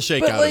 It'll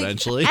shake out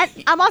eventually. And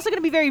I'm also going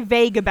to be very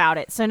vague about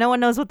it, so no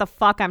one knows what the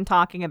fuck I'm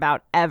talking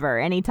about ever,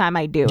 anytime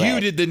I do it. You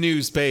did the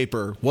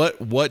newspaper.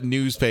 What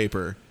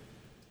newspaper?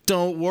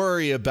 Don't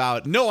worry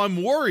about it. No,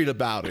 I'm worried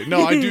about it.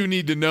 No, I do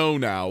need to know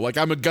now. Like,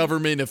 I'm a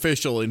government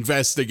official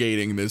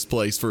investigating this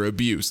place for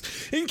abuse.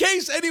 In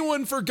case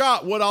anyone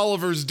forgot what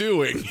Oliver's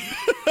doing.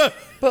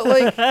 But,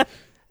 like,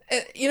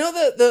 you know,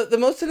 the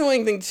most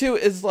annoying thing, too,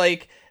 is,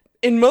 like,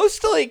 in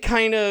most, like,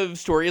 kind of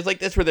stories like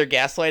this where they're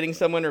gaslighting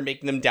someone or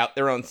making them doubt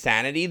their own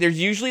sanity, there's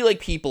usually,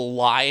 like, people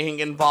lying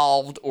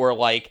involved or,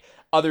 like,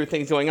 other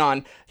things going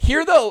on.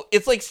 Here, though,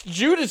 it's like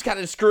Jude is kind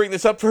of screwing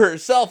this up for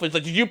herself. It's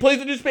like, did you play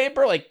the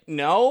newspaper? Like,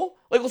 no.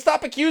 Like, well,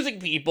 stop accusing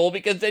people,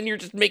 because then you're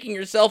just making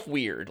yourself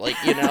weird. Like,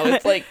 you know,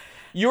 it's like,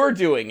 you're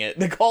doing it.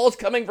 The call's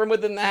coming from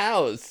within the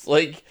house.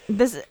 Like,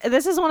 this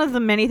is one of the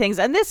many things,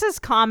 and this is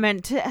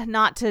common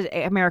not to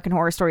American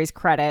Horror Story's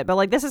credit, but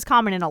like, this is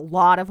common in a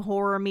lot of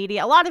horror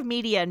media, a lot of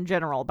media in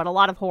general, but a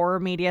lot of horror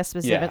media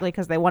specifically,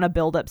 because they want to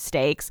build up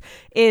stakes,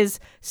 is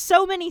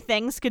so many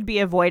things could be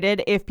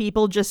avoided if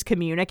people just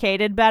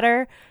communicated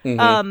better.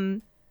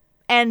 And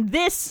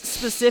this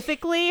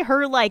specifically,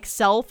 her like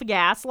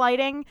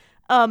self-gaslighting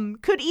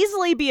could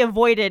easily be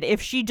avoided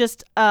if she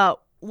just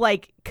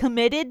like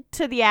committed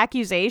to the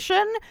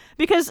accusation,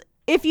 because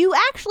if you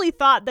actually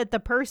thought that the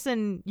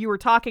person you were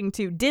talking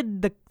to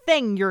did the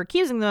thing you're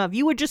accusing them of,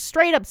 you would just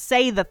straight up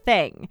say the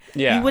thing.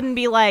 Yeah. You wouldn't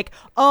be like,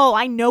 oh,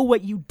 I know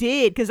what you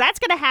did, because that's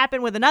going to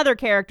happen with another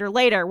character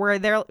later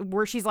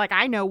where she's like,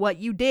 I know what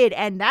you did,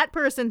 and that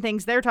person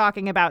thinks they're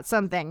talking about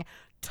something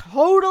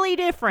totally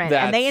different,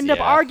 and they end up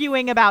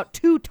arguing about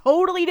two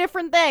totally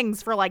different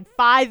things for like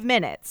 5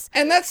 minutes.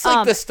 And that's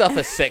like the stuff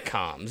of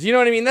sitcoms. You know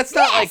what I mean? That's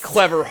not like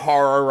clever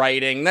horror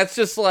writing. That's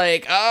just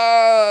like,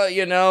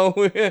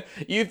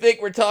 you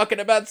think we're talking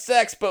about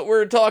sex, but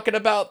we're talking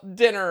about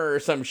dinner or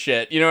some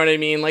shit. You know what I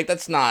mean? Like,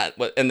 that's not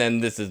what. And then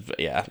this is,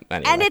 anyway.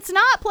 And it's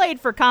not played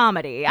for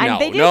comedy.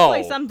 They did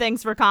play some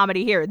things for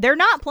comedy here. They're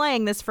not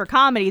playing this for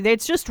comedy.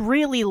 It's just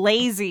really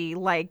lazy,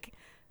 like,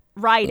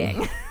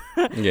 writing.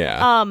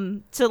 Yeah.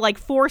 To like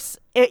force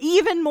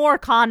even more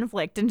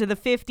conflict into the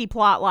 50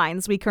 plot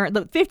lines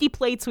the 50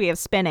 plates we have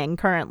spinning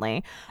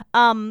currently.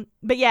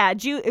 But yeah,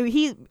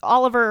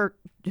 Oliver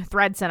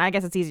Thredson, I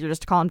guess it's easier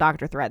just to call him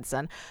Dr.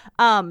 Thredson,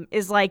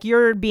 is like,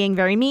 you're being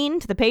very mean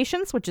to the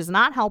patients, which is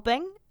not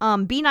helping.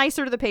 Be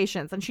nicer to the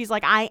patients. And she's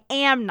like, I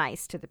am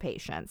nice to the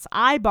patients.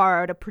 I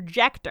borrowed a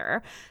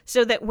projector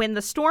so that when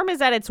the storm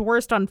is at its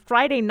worst on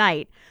Friday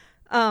night,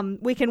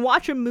 we can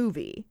watch a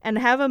movie and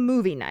have a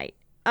movie night.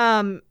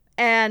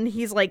 And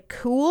he's like,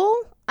 cool,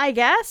 I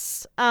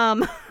guess.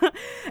 And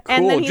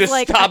then he's just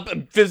like, stop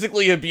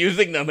physically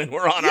abusing them and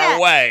we're on our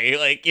way.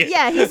 Like,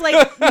 he's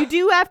like, you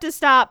do have to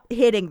stop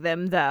hitting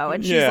them, though.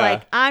 And she's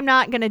like, I'm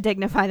not going to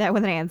dignify that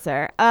with an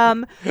answer.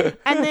 And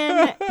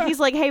then he's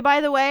like, hey,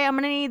 by the way, I'm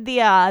going to need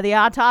the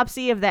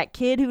autopsy of that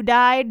kid who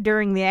died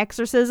during the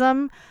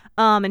exorcism.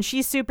 And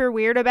she's super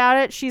weird about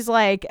it. She's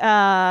like,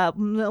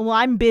 well,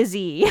 I'm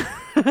busy.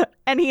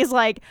 And he's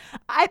like,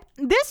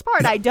 this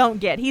part I don't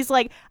get. He's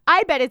like,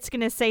 I bet it's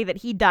going to say that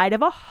he died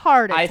of a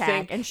heart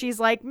attack. And she's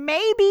like,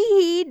 maybe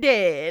he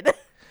did.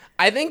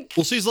 I think.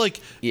 Well, she's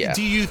like,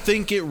 do you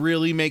think it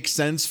really makes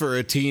sense for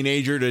a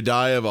teenager to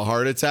die of a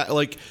heart attack?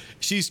 Like,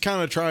 she's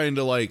kind of trying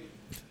to, like,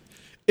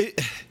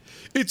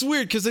 it's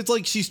weird because it's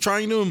like she's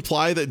trying to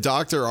imply that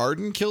Dr.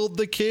 Arden killed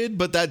the kid,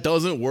 but that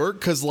doesn't work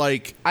because,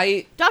 like,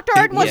 Dr.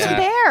 Arden wasn't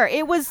there.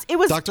 It was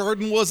Dr.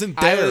 Arden wasn't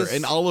there,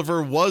 and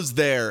Oliver was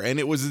there, and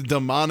it was a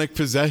demonic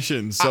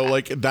possession. So,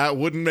 like, that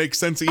wouldn't make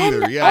sense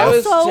either. I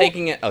was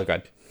taking it. Oh,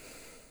 God.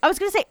 I was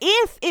gonna say,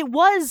 if it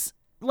was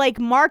like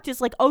marked as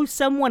like, oh,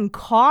 someone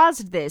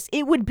caused this,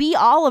 it would be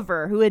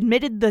Oliver who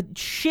admitted the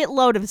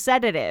shitload of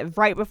sedative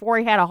right before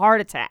he had a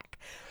heart attack.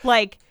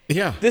 Like.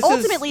 Yeah.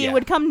 Ultimately, it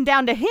would come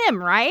down to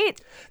him, right?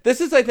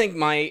 This is, I think,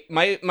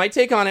 my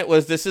take on it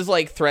was this is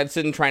like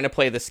Thredson trying to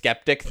play the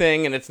skeptic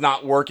thing, and it's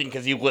not working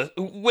because he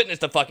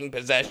witnessed a fucking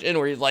possession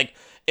where he's like,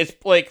 it's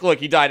like, look,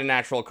 he died of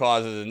natural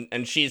causes,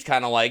 and she's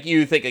kind of like,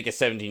 you think like a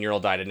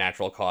 17-year-old died of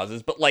natural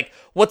causes, but like,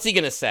 what's he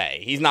gonna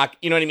say? He's not,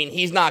 you know what I mean?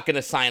 He's not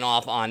gonna sign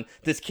off on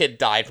this kid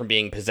died from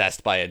being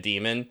possessed by a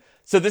demon.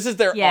 So this is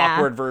their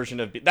awkward version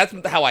of. That's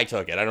how I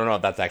took it. I don't know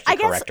if that's actually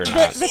correct or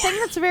not. The thing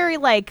that's very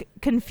like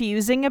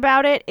confusing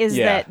about it is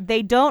that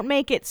they don't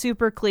make it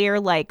super clear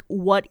like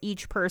what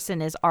each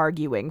person is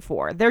arguing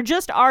for. They're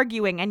just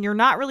arguing, and you're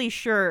not really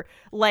sure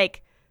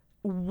like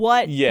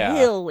what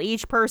hill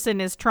each person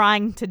is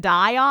trying to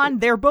die on.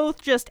 They're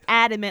both just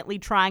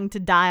adamantly trying to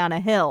die on a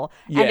hill,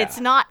 and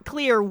it's not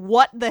clear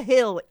what the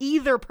hill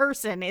either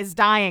person is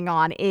dying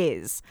on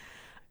is.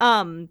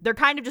 They're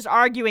kind of just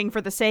arguing for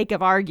the sake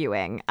of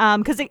arguing.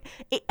 Because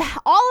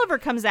Oliver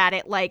comes at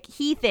it like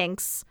he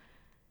thinks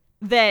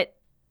that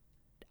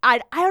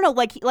I don't know,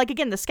 like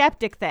again, the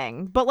skeptic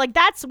thing, but like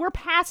we're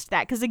past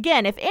that. Because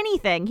again, if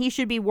anything, he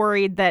should be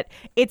worried that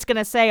it's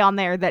gonna say on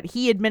there that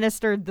he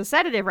administered the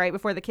sedative right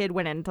before the kid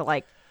went into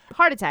like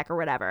heart attack or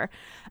whatever.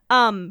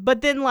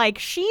 But then like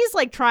she's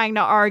like trying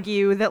to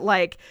argue that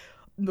like,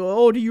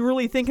 oh, do you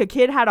really think a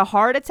kid had a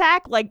heart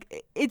attack?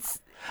 Like it's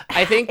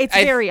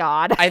very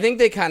odd. I think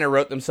they kind of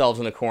wrote themselves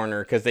in a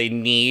corner because they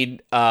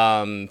need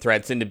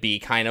Thredson to be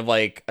kind of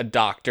like a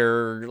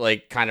doctor,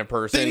 like kind of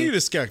person. They need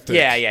a skeptic.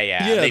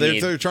 Yeah.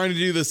 They're trying to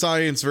do the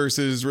science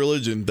versus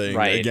religion thing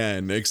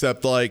again,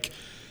 except like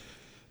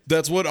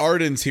that's what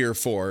Arden's here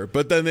for.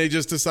 But then they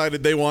just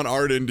decided they want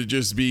Arden to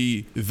just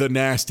be the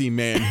nasty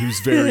man who's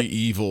very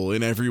evil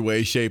in every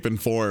way, shape,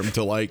 and form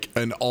to like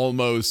an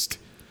almost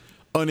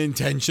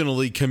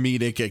unintentionally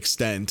comedic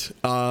extent.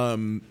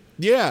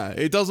 Yeah,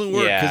 it doesn't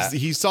work because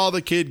he saw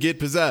the kid get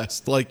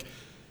possessed. Like,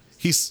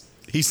 he's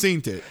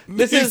seen it.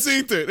 He's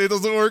seen it. It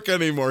doesn't work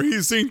anymore.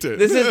 He's seen it.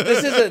 This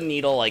is a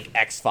needle like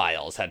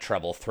X-Files had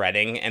trouble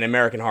threading, and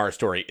American Horror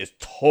Story is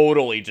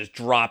totally just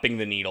dropping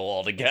the needle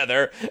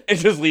altogether and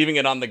just leaving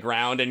it on the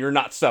ground, and you're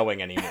not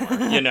sewing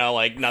anymore. You know,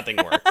 like nothing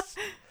works.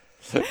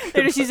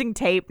 They're just using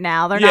tape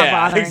now. They're not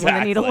bothering with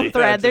the needle and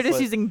thread. They're just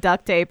like, using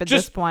duct tape at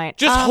this point.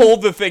 Just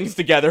hold the things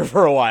together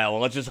for a while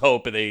and let's just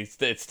hope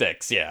it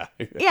sticks. Yeah.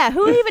 Yeah.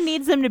 Who even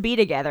needs them to be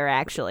together,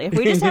 actually? If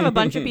we just have a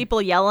bunch of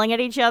people yelling at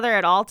each other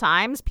at all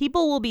times,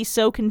 people will be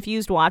so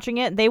confused watching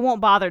it, they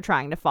won't bother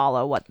trying to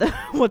follow what's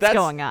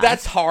going on.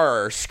 That's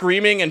horror.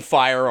 Screaming and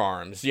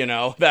firearms, you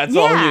know? That's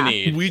all you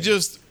need.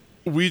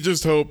 We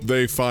just hope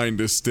they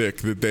find a stick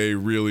that they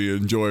really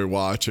enjoy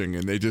watching,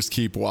 and they just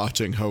keep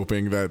watching,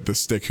 hoping that the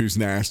stick who's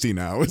nasty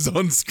now is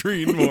on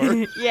screen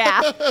more.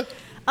 Yeah.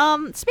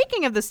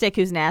 Speaking of the stick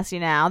who's nasty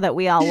now that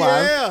we all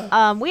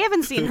love, we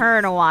haven't seen her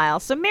in a while.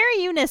 So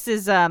Mary Eunice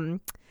is in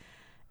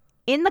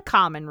in the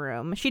common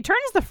room. She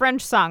turns the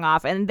French song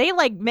off, and they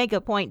like make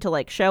a point to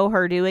like show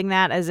her doing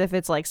that as if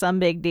it's like some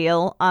big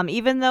deal.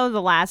 Even though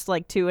the last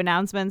like 2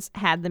 announcements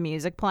had the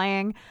music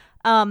playing.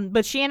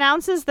 But she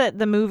announces that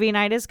the movie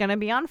night is going to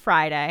be on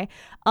Friday.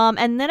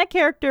 And then a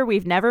character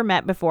we've never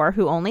met before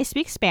who only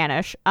speaks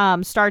Spanish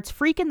starts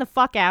freaking the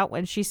fuck out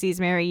when she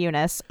sees Mary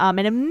Eunice and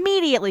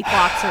immediately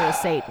clocks her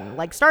as Satan.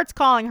 Like, starts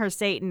calling her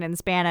Satan in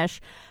Spanish.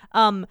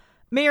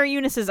 Mary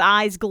Eunice's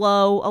eyes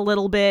glow a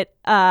little bit,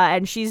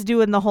 and she's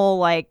doing the whole,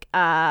 like,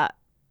 I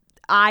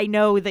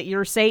know that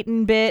you're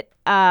Satan bit.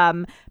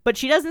 But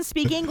she doesn't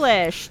speak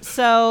English,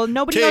 so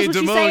nobody knows what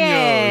she's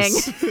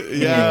saying.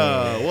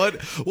 Yeah,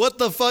 what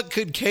the fuck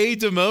could K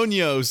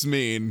demonios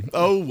mean?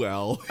 Oh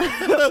well.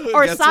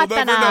 Or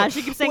Satana.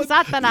 She keeps saying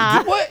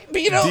Satana. What?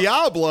 But, you know,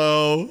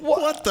 Diablo.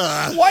 What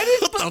the?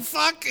 What the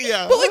fuck?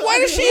 Yeah. But like, why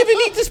does she even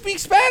need to speak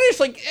Spanish?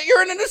 Like,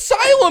 you're in an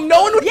asylum.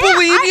 No one would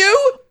believe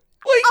you.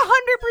 Like 100%.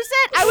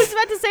 I was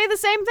about to say the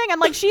same thing. I'm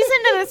like, she's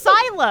in an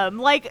asylum.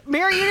 Like,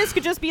 Mary Eunice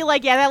could just be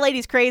like, yeah, that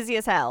lady's crazy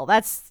as hell.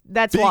 That's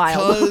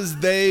wild. Because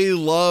they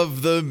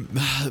love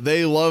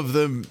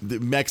the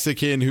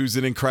Mexican who's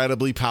an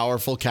incredibly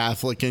powerful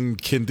Catholic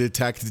and can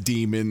detect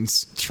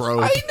demons trope.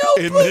 I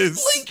know, in but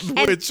this,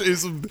 like, which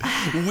is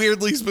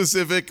weirdly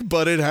specific,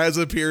 but it has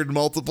appeared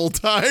multiple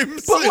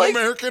times but in like,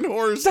 American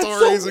Horror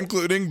Stories, so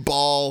including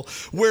Ball,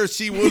 where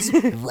she was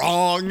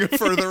wrong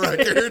for the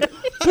record.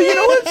 But you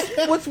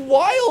know what's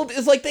wild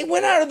is like they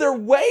went out of their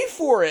way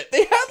for it.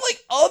 They had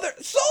like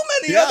so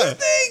many other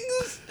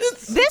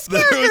things. This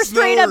character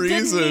straight up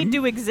didn't need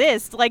to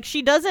exist. Like,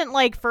 she doesn't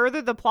like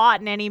further the plot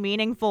in any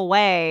meaningful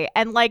way,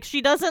 and like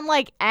she doesn't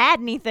like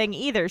add anything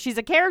either. She's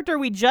a character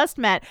we just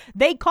met.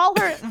 They call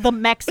her the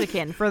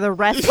Mexican for the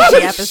rest of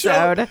the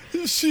episode.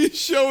 She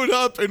showed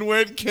up and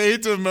went K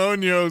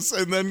demonios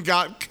and then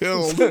got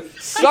killed.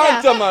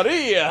 Santa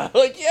Maria.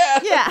 Like,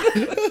 yeah.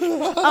 And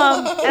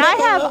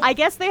I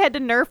guess they had to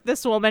nerf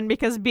this woman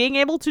because being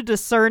able to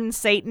discern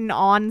Satan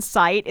on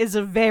sight is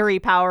a very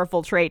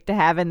powerful trait to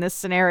have in this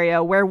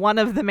scenario where one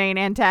of the main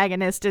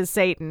antagonists is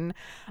Satan.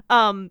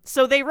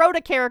 So they wrote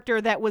a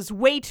character that was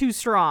way too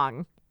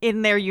strong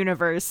in their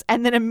universe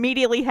and then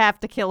immediately have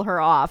to kill her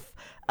off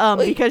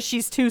because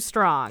she's too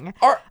strong.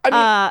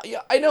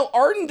 I know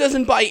Arden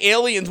doesn't buy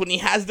aliens when he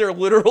has their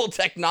literal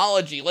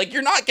technology. Like,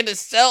 you're not going to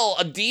sell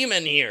a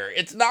demon here.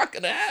 It's not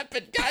going to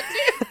happen.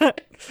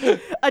 Goddamn.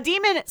 A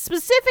demon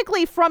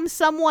specifically from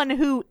someone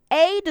who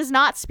A, does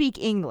not speak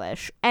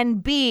English,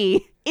 and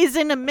B, is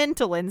in a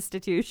mental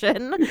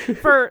institution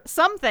for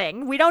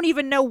something. We don't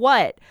even know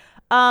what.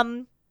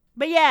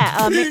 But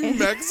yeah, being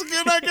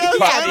Mexican, I guess.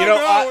 I don't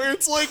know.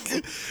 It's like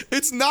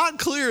it's not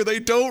clear. They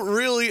don't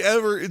really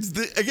ever.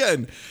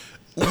 Again,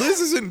 Liz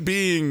isn't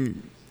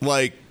being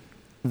like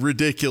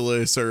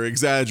ridiculous or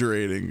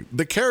exaggerating.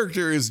 The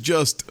character is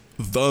just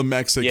the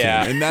Mexican,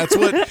 and that's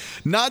what.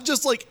 Not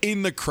just like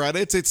in the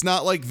credits. It's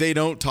not like they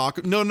don't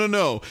talk.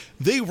 No.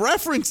 They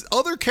reference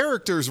other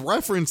characters.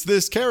 Reference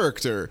this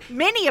character.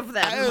 Many of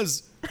them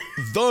as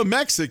the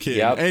Mexican,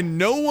 and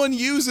no one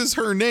uses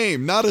her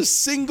name. Not a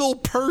single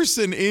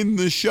person in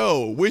the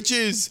show, which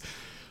is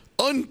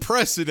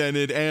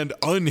unprecedented and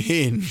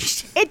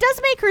unhinged. It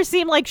does make her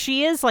seem like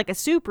she is like a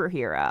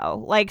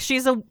superhero. Like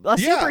she's a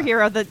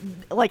superhero that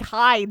like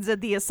hides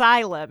at the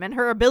asylum, and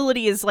her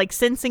ability is like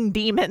sensing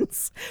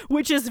demons,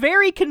 which is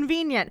very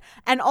convenient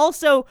and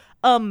also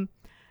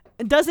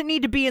doesn't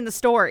need to be in the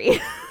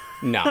story.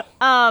 No.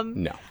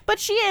 But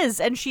she is,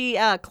 and she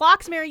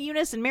clocks Mary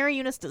Eunice, and Mary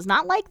Eunice does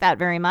not like that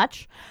very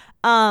much.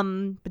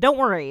 But don't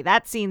worry,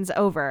 that scene's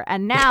over.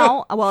 And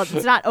now, well,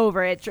 it's not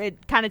over.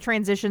 It kind of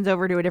transitions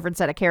over to a different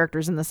set of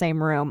characters in the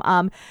same room.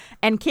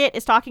 And Kit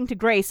is talking to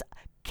Grace.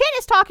 Kit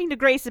is talking to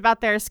Grace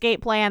about their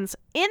escape plans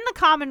in the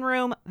common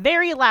room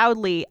very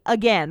loudly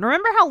again.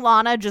 Remember how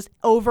Lana just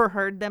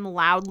overheard them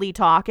loudly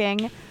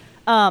talking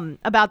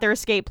about their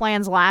escape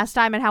plans last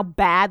time and how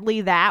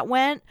badly that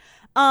went?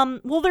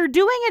 Well, they're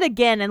doing it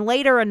again, and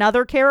later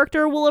another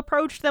character will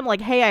approach them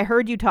like, hey, I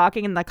heard you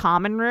talking in the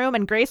common room,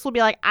 and Grace will be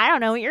like, I don't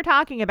know what you're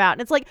talking about.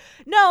 And it's like,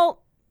 no,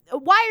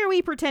 why are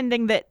we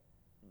pretending that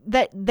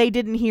they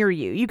didn't hear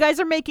you? You guys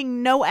are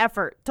making no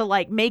effort to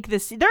like make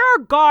this. There are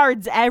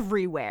guards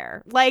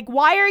everywhere. Like,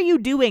 why are you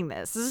doing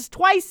this? This is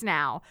twice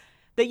now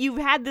that you've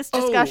had this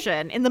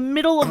discussion in the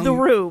middle of the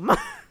room.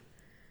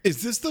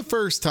 Is this the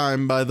first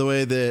time, by the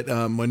way, that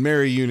when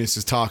Mary Eunice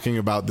is talking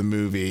about the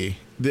movie,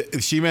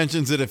 she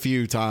mentions it a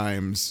few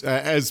times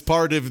as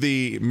part of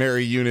the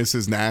Mary Eunice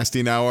is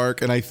nasty now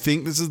arc, and I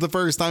think this is the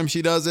first time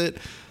she does it.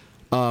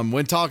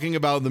 When talking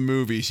about the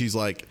movie, she's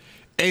like,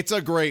 it's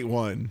a great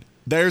one.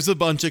 There's a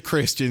bunch of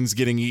Christians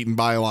getting eaten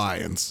by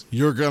lions.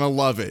 You're going to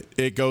love it.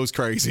 It goes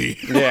crazy.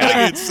 Yeah.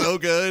 Like, it's so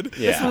good.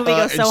 Yeah. This movie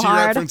goes so and she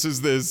hard.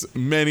 references this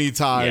many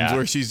times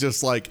where she's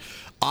just like,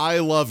 I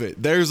love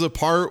it. There's a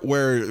part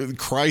where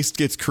Christ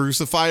gets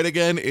crucified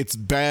again. It's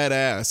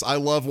badass. I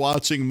love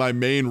watching my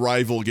main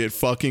rival get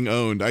fucking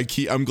owned.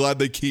 I'm glad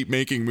they keep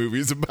making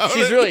movies about it.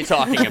 She's really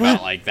talking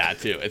about like that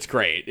too. It's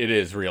great. It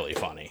is really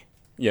funny.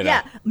 You know?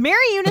 Yeah,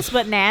 Mary Eunice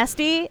but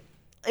nasty.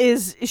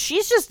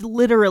 she's just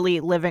literally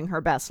living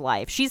her best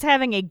life. She's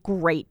having a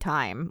great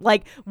time.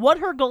 Like, what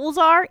her goals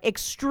are,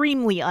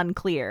 extremely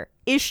unclear.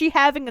 Is she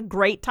having a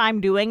great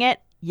time doing it?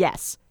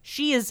 Yes.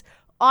 She is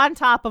on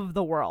top of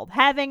the world,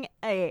 having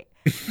a,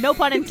 no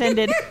pun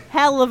intended,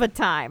 hell of a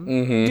time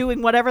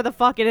doing whatever the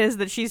fuck it is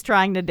that she's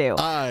trying to do.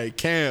 I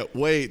can't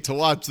wait to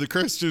watch the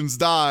Christians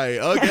die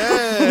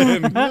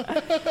again.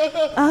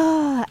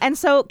 And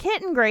so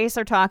Kit and Grace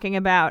are talking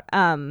about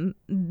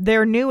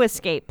their new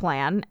escape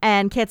plan,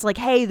 and Kit's like,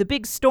 hey, the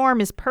big storm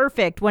is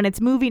perfect. When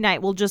it's movie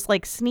night, we'll just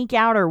like sneak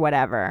out or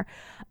whatever.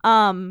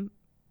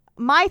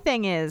 My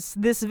thing is,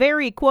 this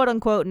very quote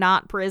unquote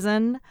not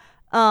prison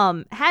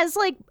has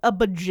like a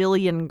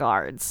bajillion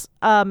guards.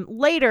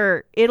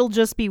 Later, it'll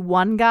just be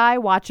one guy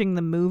watching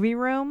the movie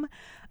room.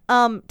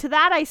 To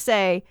that I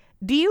say,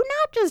 do you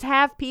not just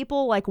have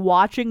people like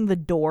watching the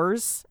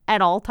doors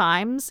at all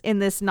times in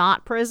this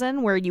not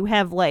prison where you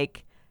have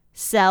like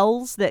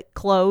cells that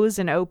close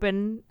and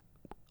open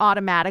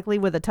automatically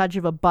with a touch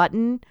of a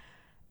button?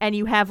 And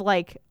you have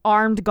like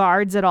armed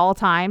guards at all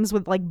times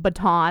with like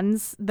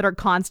batons that are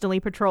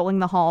constantly patrolling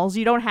the halls.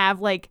 You don't have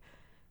like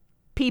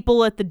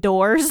people at the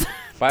doors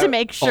to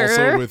make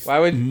sure.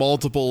 Also, with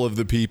multiple of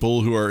the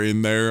people who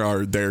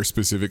are there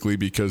specifically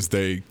because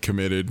they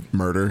committed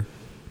murder.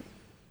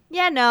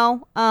 Yeah,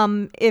 no.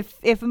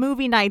 If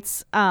movie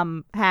night's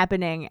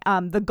happening,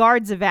 the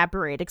guards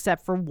evaporate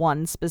except for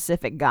one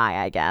specific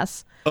guy, I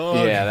guess.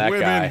 Yeah, that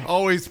women guy.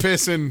 Always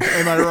pissing.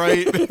 Am I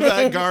right?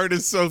 That guard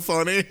is so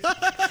funny.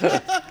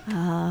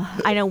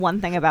 I know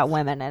one thing about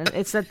women, and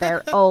it's that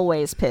they're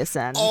always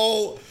pissing.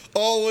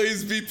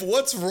 Always people.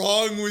 What's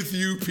wrong with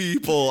you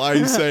people?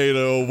 I say to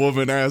a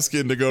woman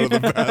asking to go to the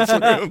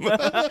bathroom.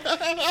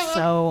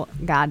 So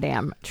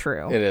goddamn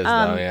true. It is,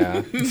 though,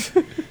 yeah.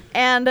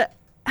 And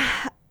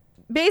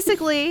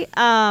basically,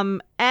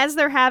 as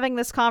they're having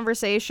this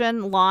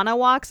conversation, Lana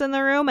walks in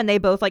the room, and they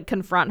both like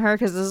confront her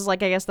because this is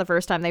like, I guess, the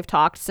first time they've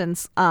talked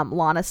since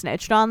Lana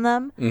snitched on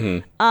them.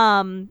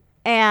 Mm-hmm.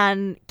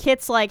 And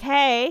Kit's like,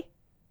 hey,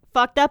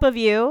 fucked up of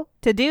you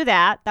to do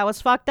that. That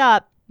was fucked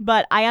up.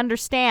 But I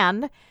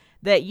understand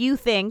that you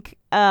think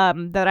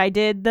that I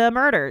did the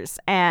murders.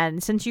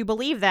 And since you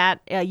believe that,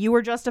 you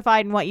were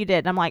justified in what you did.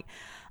 And I'm like,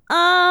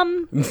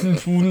 no,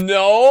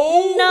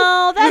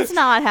 that's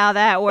not how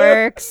that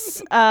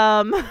works.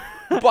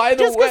 By the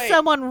just because way,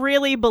 someone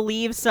really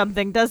believes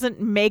something doesn't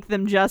make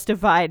them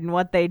justified in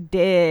what they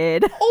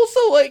did.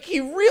 also, like, he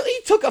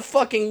really took a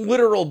fucking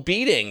literal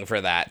beating for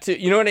that, too.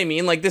 You know what I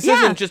mean? Like, this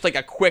isn't just like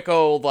a quick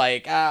old,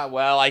 like,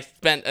 well, I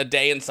spent a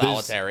day in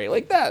solitary.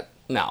 Like that.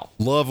 No.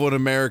 Love when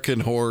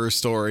American Horror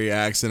Story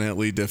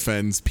accidentally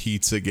defends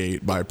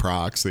Pizzagate by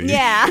proxy.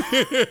 Yeah.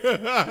 Whoops.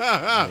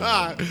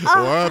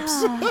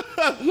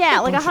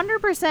 Yeah, like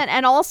 100%.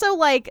 And also,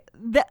 like,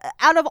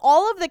 out of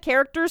all of the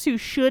characters who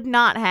should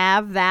not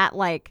have that,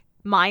 like,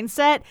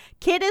 mindset,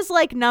 Kit is,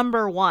 like,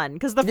 number one.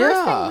 Because the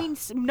first thing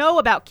we know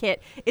about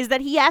Kit is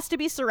that he has to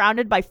be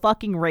surrounded by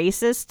fucking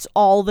racists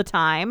all the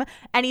time.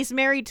 And he's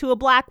married to a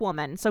black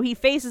woman. So he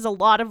faces a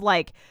lot of,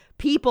 like,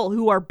 people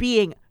who are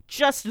being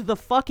just the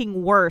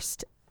fucking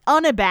worst,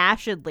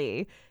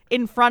 unabashedly,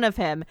 in front of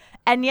him.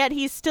 And yet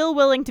he's still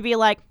willing to be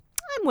like,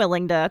 I'm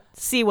willing to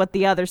see what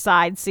the other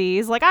side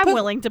sees. Like, I'm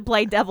willing to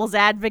play devil's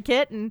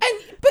advocate and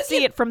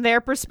see it from their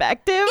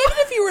perspective. Even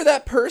if you were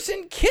that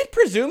person, Kit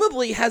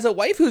presumably has a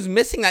wife who's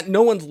missing that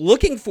no one's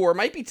looking for,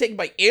 might be taken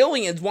by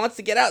aliens, wants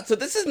to get out. So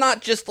this is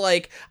not just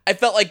like, I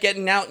felt like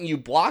getting out and you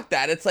blocked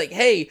that. It's like,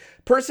 hey,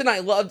 person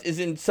I loved is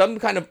in some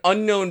kind of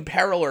unknown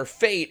peril or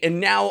fate, and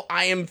now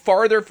I am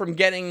farther from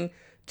getting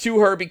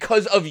to her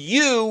because of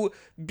you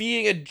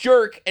being a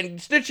jerk and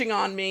snitching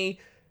on me.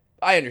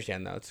 I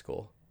understand though. It's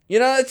cool. You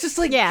know, it's just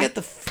like,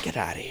 get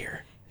out of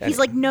here. He's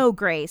like, no,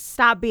 Grace,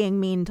 stop being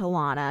mean to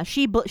Lana.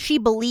 She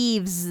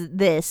believes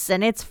this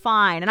and it's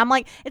fine. And I'm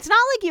like, it's not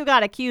like you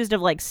got accused of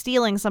like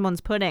stealing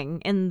someone's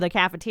pudding in the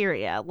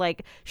cafeteria.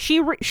 Like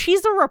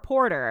she's a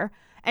reporter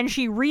and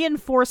she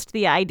reinforced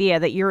the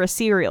idea that you're a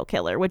serial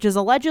killer, which is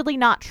allegedly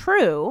not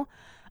true.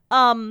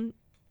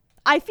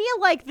 I feel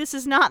like this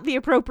is not the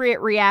appropriate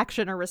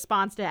reaction or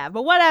response to have,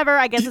 but whatever.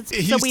 I guess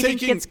it's so we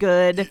think it's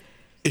good.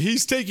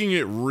 He's taking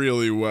it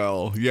really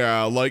well.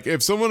 Yeah, like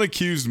if someone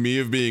accused me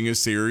of being a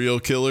serial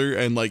killer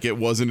and like it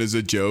wasn't as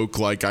a joke,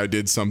 like I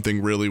did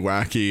something really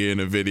wacky in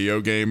a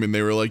video game and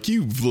they were like,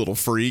 you little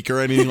freak or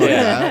anything like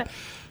that.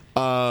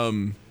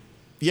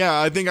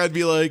 Yeah, I think I'd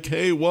be like,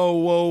 hey,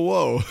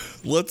 whoa.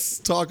 Let's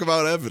talk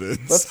about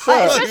evidence.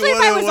 Especially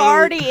if I was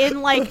already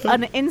in like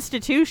an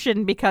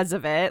institution because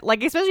of it.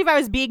 Like, especially if I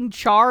was being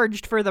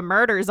charged for the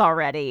murders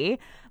already.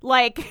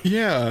 Like,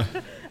 yeah.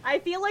 I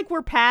feel like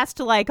we're past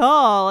like,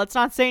 oh, let's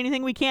not say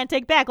anything we can't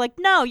take back. Like,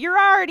 no, you're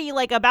already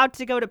like about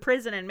to go to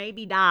prison and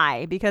maybe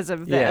die because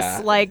of this. Yeah.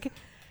 Like,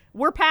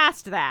 we're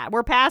past that.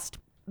 We're past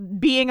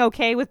being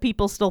okay with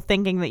people still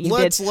thinking that you did.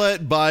 Let's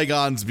let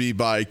bygones be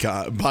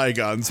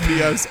bygones.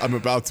 P.S. I'm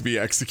about to be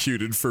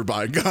executed for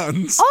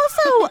bygones.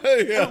 Also,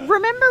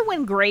 remember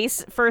when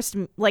Grace first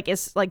like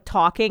is like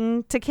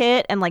talking to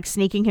Kit and like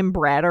sneaking him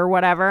bread or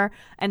whatever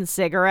and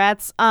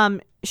cigarettes?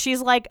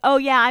 she's like, oh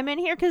yeah, I'm in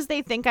here because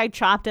they think I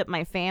chopped up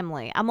my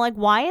family. I'm like,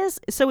 is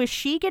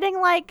she getting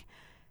like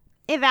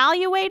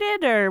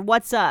evaluated or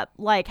what's up?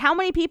 Like, how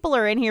many people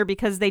are in here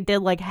because they did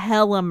like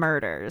hella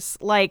murders?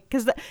 Like,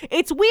 because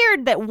it's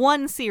weird that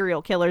one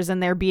serial killer's in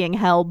there being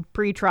held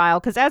pre-trial,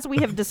 because as we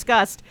have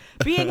discussed,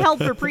 being held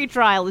for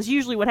pre-trial is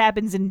usually what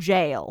happens in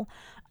jail.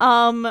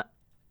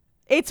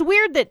 It's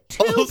weird that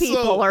two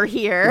people are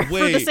here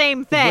for the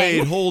same thing.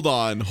 Wait, hold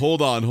on.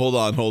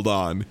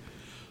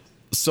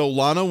 So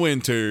Lana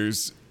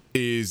Winters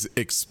is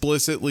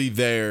explicitly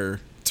there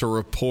to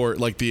report,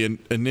 like the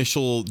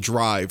initial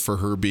drive for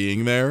her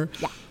being there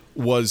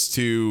was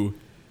to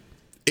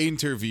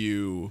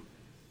interview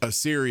a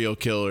serial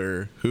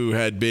killer who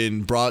had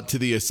been brought to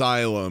the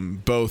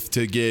asylum, both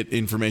to get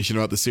information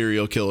about the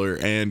serial killer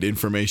and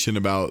information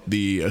about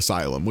the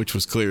asylum, which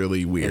was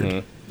clearly weird.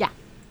 Mm-hmm. Yeah.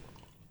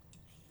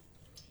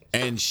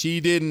 And she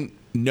didn't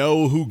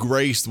know who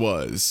Grace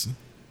was.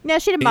 No,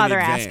 she didn't bother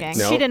advance. asking.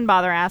 Nope. She didn't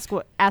bother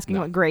asking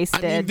what Grace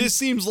did. I mean, this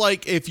seems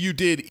like if you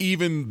did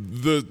even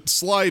the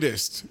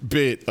slightest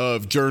bit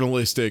of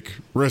journalistic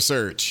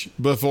research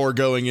before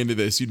going into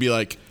this, you'd be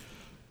like,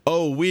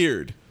 oh,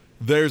 weird.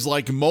 There's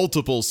like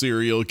multiple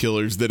serial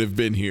killers that have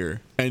been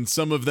here, and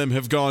some of them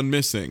have gone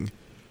missing.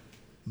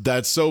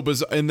 That's so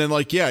bizarre. And then,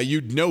 like, yeah,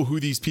 you'd know who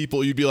these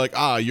people, you'd be like,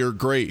 you're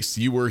Grace.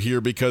 You were here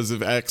because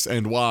of X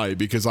and Y,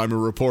 because I'm a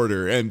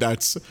reporter, and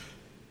that's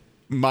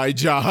my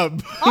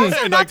job. Also,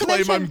 and not I to claim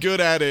mention, I'm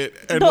good at it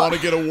and want to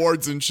get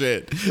awards and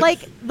shit. like,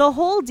 the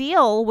whole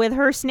deal with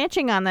her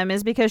snitching on them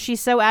is because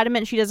she's so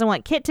adamant she doesn't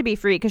want Kit to be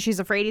free because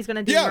she's afraid he's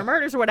going to do more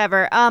murders or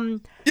whatever.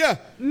 Yeah.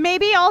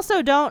 Maybe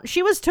also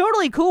she was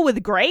totally cool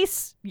with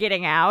Grace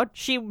getting out.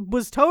 She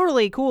was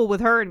totally cool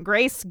with her and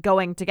Grace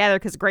going together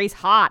because Grace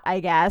hot, I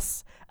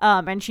guess.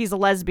 And she's a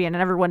lesbian,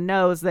 and everyone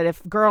knows that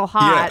if girl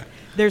hot,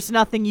 there's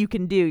nothing you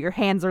can do. Your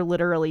hands are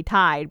literally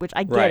tied, which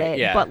I get it.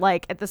 Yeah. But,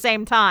 like, at the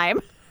same time,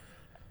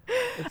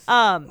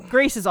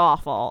 Grace is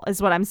awful,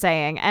 is what I'm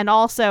saying. And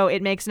also,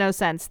 it makes no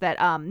sense that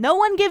no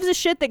one gives a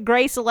shit that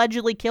Grace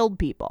allegedly killed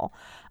people.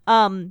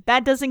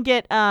 That doesn't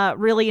get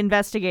really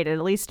investigated,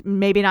 at least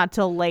maybe not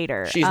till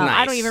later. She's nice.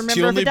 I don't even remember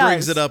She only if it does.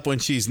 brings it up when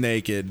she's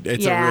naked.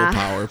 It's a real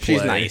power play.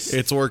 She's nice.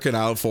 It's working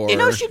out for her. You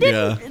know, she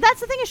didn't. Yeah. That's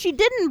the thing, is she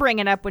didn't bring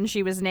it up when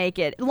she was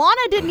naked.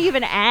 Lana didn't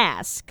even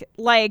ask.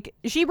 Like,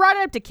 she brought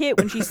it up to Kit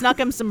when she snuck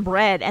him some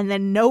bread, and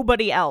then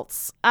nobody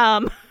else.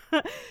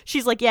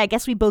 She's like, yeah, I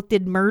guess we both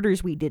did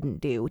murders we didn't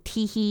do.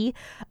 Teehee.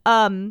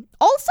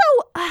 Also,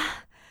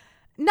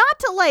 not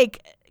to,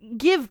 like,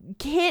 give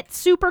Kit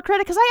super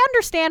credit, because I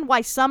understand why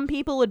some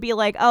people would be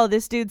like, oh,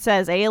 this dude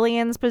says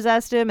aliens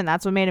possessed him and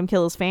that's what made him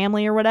kill his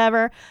family or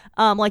whatever.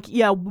 Like,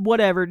 yeah,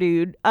 whatever,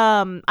 dude.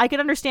 I can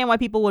understand why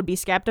people would be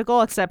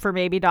skeptical, except for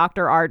maybe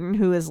Dr. Arden,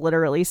 who has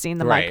literally seen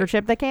the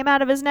microchip that came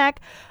out of his neck.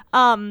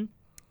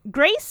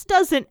 Grace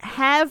doesn't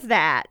have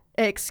that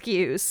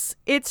excuse.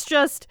 It's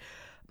just,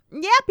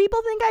 yeah,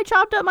 people think I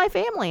chopped up my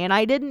family and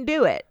I didn't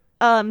do it.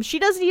 She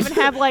doesn't even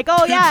have like,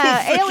 oh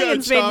yeah,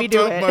 aliens made me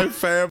do it. My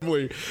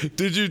family.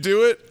 Did you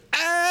do it?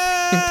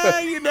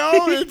 You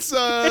know, it's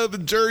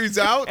the jury's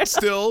out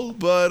still,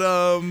 but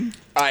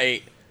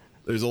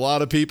there's a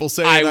lot of people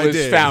saying I was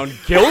did. Found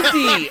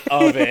guilty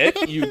of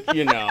it.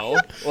 You know,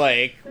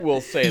 like,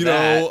 we'll say you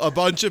that. know, a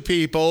bunch of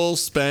people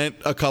spent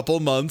a couple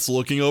months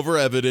looking over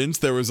evidence.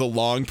 There was a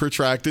long,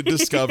 protracted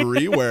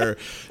discovery where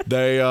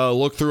they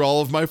looked through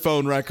all of my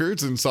phone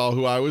records and saw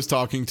who I was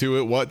talking to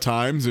at what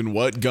times and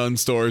what gun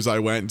stores I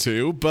went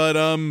to. But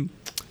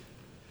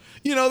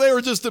you know, they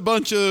were just a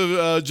bunch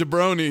of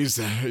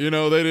jabronis. You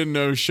know, they didn't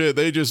know shit.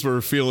 They just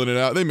were feeling it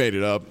out. They made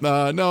it up.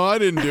 No, I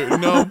didn't do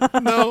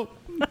it.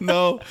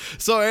 No.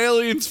 So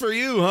aliens for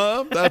you,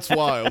 huh? That's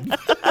wild.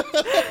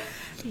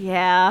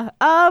 Yeah.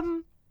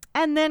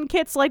 And then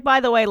Kit's like, by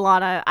the way,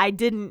 Lana, I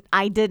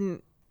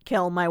didn't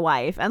kill my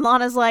wife. And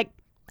Lana's like,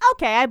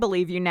 okay, I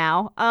believe you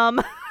now.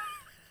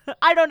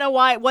 I don't know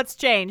what's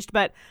changed,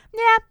 but yeah,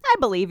 I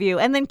believe you.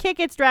 And then Kit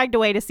gets dragged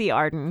away to see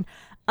Arden.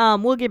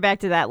 We'll get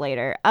back to that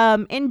later.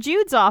 In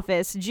Jude's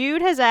office,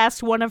 Jude has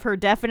asked one of her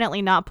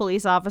definitely not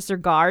police officer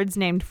guards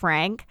named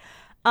Frank,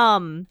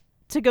 to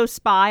go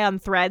spy on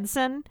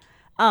Thredson.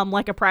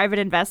 Like a private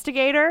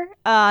investigator.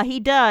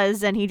 He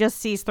does, and he just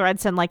sees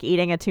Thredson like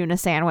eating a tuna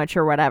sandwich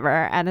or whatever,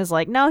 and is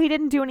like, no, he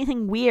didn't do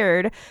anything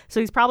weird,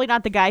 so he's probably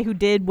not the guy who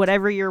did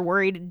whatever you're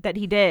worried that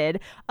he did.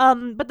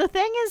 But the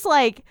thing is,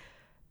 like,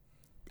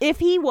 if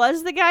he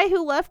was the guy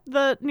who left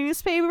the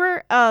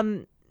newspaper,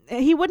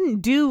 he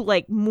wouldn't do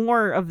like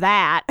more of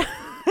that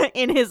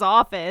in his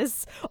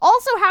office.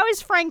 Also, how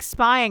is Frank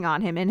spying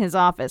on him in his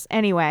office?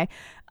 Anyway,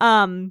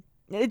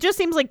 it just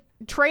seems like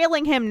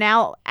trailing him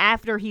now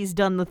after he's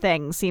done the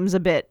thing seems a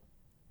bit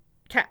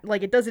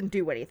like it doesn't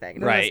do anything. It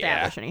doesn't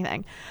establish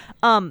anything.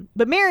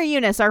 But Mary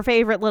Eunice, our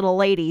favorite little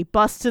lady,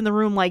 busts in the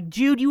room like,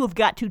 Jude, you have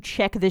got to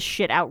check this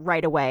shit out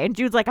right away. And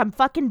Jude's like, I'm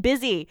fucking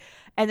busy.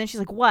 And then she's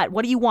like, what?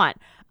 What do you want?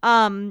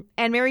 And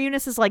Mary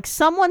Eunice is like,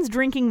 someone's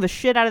drinking the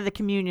shit out of the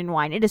communion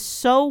wine. It is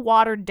so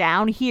watered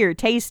down. Here,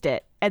 taste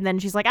it. And then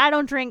she's like, I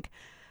don't drink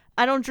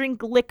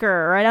drink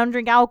liquor, or I don't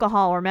drink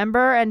alcohol,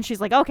 remember? And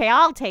she's like, okay,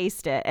 I'll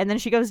taste it. And then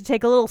she goes to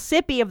take a little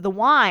sippy of the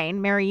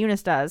wine, Mary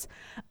Eunice does.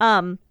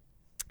 And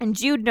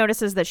Jude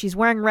notices that she's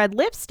wearing red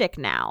lipstick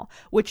now,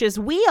 which, as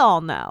we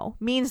all know,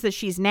 means that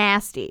she's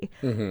nasty.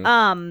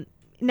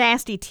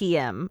 Nasty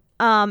TM.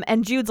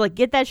 And Jude's like,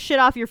 get that shit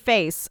off your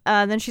face.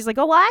 And then she's like,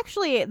 oh, well,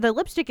 actually, the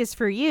lipstick is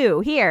for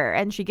you. Here.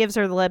 And she gives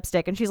her the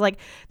lipstick. And she's like,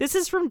 this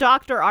is from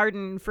Dr.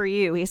 Arden for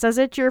you. He says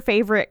it's your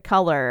favorite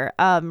color.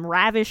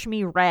 Ravish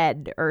me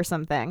red or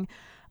something.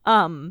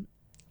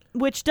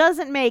 Which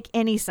doesn't make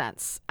any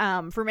sense.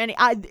 From any.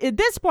 At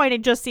this point,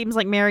 it just seems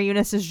like Mary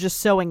Eunice is just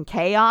sowing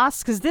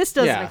chaos, because this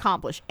doesn't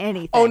accomplish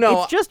anything. Oh,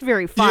 no. It's just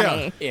very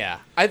funny. Yeah.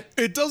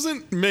 It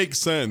doesn't make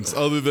sense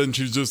other than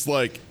she's just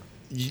like,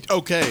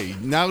 okay,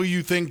 now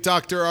you think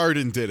Dr.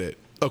 Arden did it.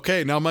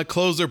 Okay, now my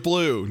clothes are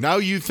blue. Now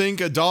you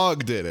think a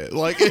dog did it.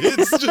 Like,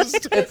 it's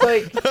just... It's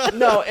like,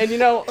 no, and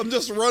I'm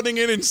just running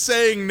in and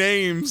saying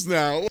names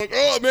now. Like,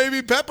 oh,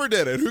 maybe Pepper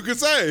did it. Who could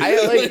say?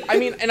 I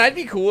mean, and I'd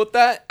be cool with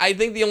that. I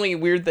think the only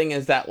weird thing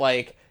is that,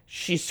 like,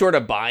 she's sort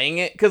of buying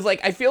it. Because,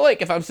 like, I feel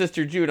like if I'm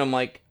Sister Jude, I'm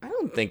like, I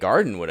don't think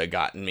Arden would have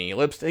gotten me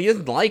lipstick. He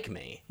doesn't like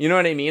me. You know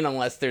what I mean?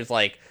 Unless there's,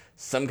 like,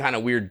 some kind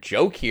of weird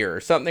joke here or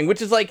something,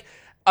 which is, like...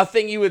 a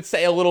thing you would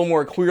say a little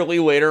more clearly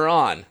later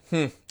on.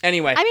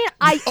 Anyway. I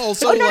mean,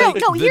 also,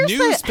 the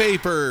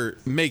newspaper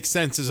makes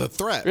sense as a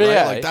threat, right?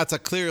 Yeah. Like, that's a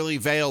clearly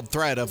veiled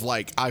threat of,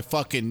 like, I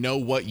fucking know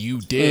what you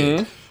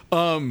did.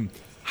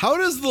 How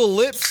does the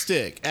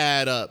lipstick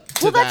add up to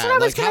that? Well, that's what I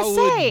was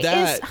going to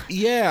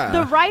say.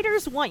 The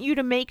writers want you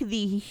to make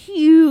the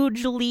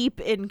huge leap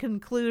in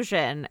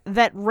conclusion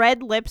that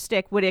red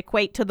lipstick would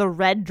equate to the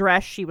red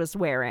dress she was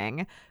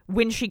wearing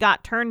when she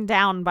got turned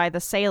down by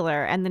the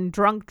sailor and then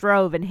drunk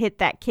drove and hit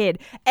that kid,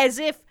 as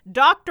if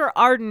Dr.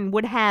 Arden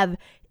would have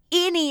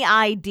any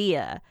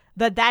idea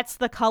that that's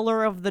the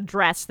color of the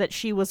dress that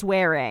she was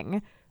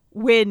wearing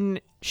when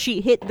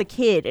she hit the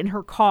kid in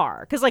her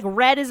car. Because, like,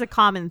 red is a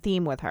common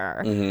theme with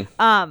her.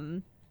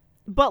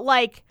 But,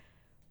 like,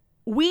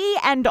 we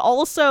and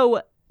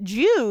also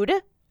Jude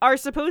are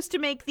supposed to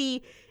make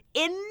the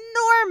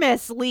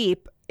enormous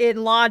leap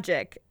in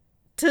logic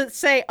to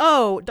say,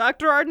 oh,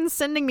 Dr. Arden's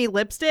sending me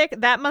lipstick?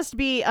 That must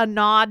be a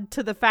nod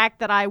to the fact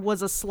that I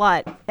was a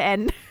slut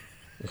and...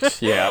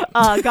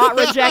 got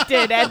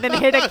rejected and then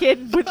hit a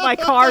kid with my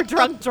car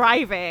drunk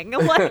driving.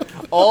 Like,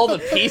 all the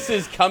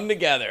pieces come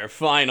together,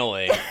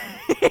 finally.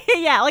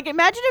 Yeah, like,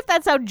 imagine if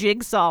that's how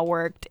Jigsaw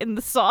worked in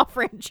the Saw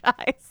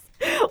franchise.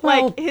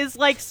 Like, his,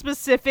 like,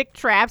 specific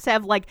traps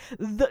have, like,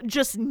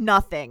 just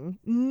nothing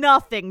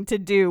to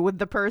do with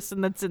the person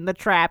that's in the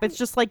trap. It's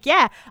just like,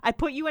 yeah, I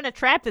put you in a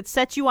trap that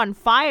sets you on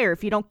fire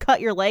if you don't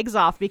cut your legs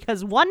off,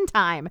 because one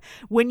time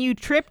when you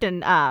tripped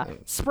and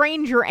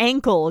sprained your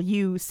ankle,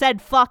 you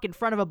said fuck in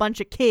front of a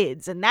bunch of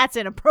kids, and that's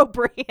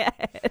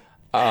inappropriate.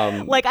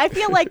 Like, I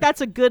feel like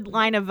that's a good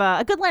line of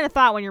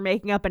thought when you're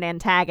making up an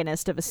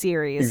antagonist of a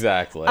series.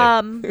 Exactly.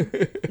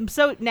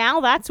 So now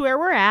that's where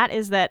we're at,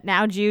 is that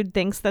now Jude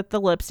thinks that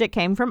the lipstick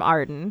came from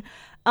Arden.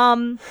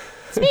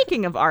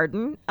 Speaking of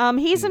Arden,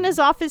 he's in his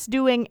office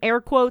doing air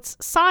quotes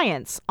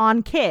science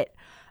on Kit,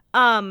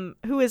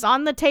 who is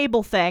on the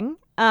table thing,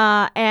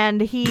 and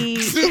he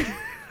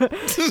and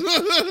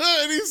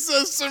he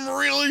says some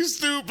really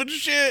stupid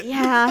shit.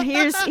 Yeah,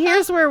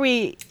 here's where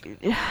we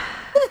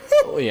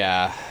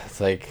yeah.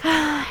 Like,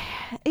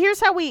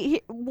 here's how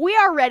we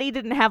already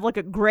didn't have, like,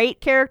 a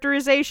great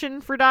characterization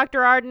for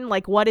Dr. Arden.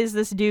 Like, what is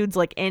this dude's,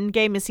 like, end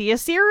game? Is he a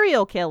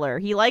serial killer?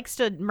 He likes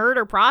to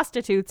murder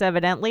prostitutes,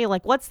 evidently.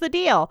 Like, what's the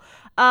deal?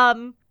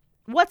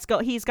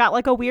 He's got,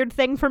 like, a weird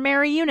thing for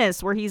Mary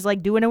Eunice where he's,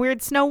 like, doing a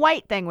weird Snow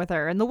White thing with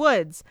her in the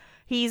woods.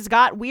 He's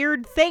got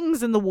weird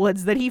things in the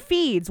woods that he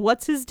feeds.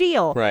 What's his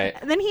deal? Right.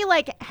 And then he,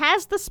 like,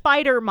 has the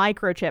spider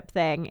microchip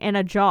thing in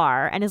a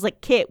jar and is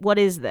like, Kit, what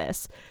is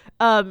this?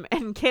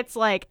 And Kit's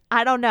like,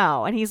 I don't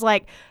know. And he's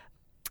like,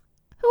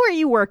 who are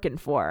you working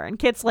for? And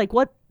Kit's like,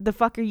 what the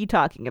fuck are you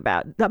talking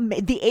about?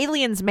 The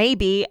aliens,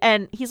 maybe.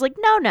 And he's like,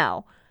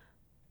 no.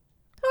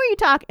 Who are you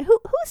talking? Who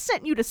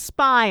sent you to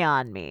spy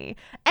on me?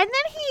 And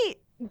then he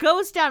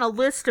goes down a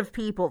list of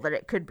people that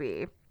it could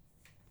be.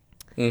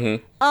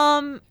 And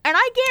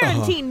I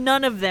guarantee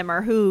none of them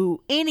are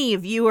who any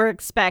of you are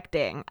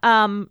expecting.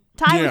 Ty,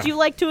 would you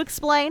like to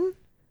explain?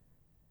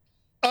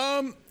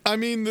 I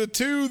mean, the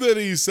two that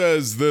he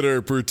says that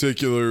are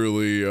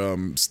particularly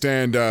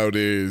stand out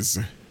is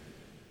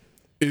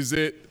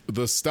it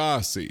the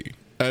Stasi?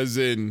 As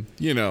in,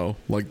 you know,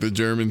 like the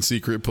German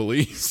secret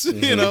police,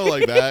 you know,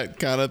 like that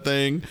kind of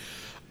thing.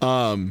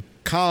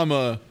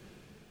 Comma,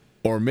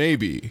 or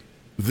maybe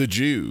the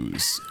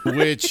Jews,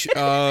 which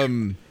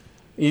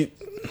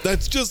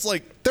that's just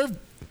like,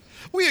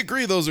 we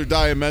agree those are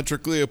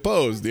diametrically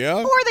opposed, yeah?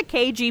 Or the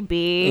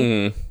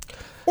KGB.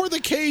 Or the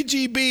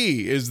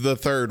KGB is the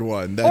third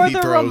one that or he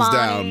the throws Romani,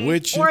 down.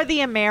 Which or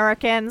the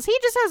Americans. He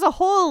just has a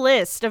whole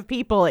list of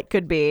people it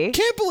could be.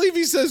 can't believe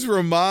he says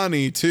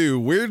Romani too.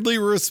 Weirdly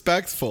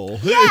respectful.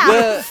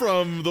 Yeah.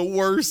 From the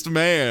worst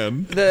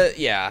man.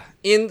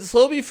 In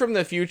Slowby from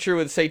the Future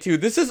would say too,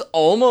 this is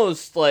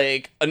almost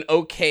like an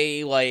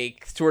okay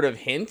like sort of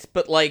hint,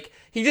 but like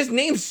he just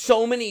names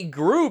so many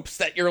groups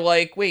that you're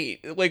like,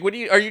 wait, like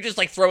are you just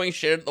like throwing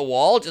shit at the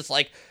wall? Just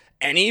like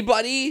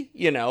anybody,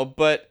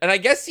 but and I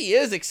guess he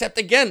is, except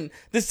again,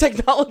 this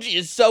technology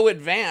is so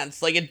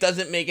advanced, like it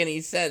doesn't make any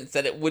sense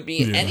that it would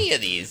be any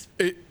of these.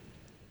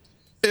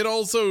 It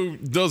also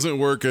doesn't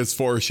work as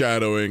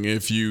foreshadowing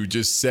if you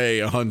just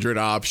say 100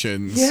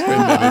 options and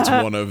then it's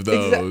one of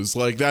those.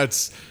 Like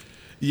that's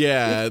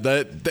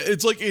that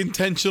it's like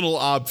intentional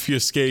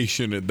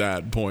obfuscation at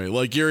that point.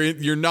 Like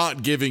you're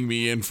not giving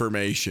me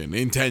information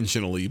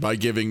intentionally by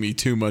giving me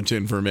too much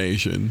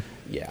information.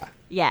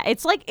 Yeah,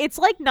 it's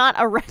like not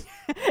a red,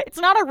 it's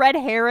not a red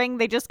herring.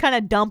 They just kind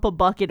of dump a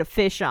bucket of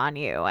fish on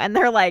you, and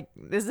they're like,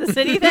 "Is this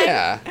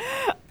anything?"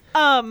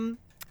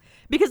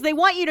 Because they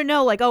want you to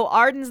know, like, oh,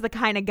 Arden's the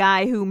kind of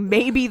guy who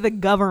maybe the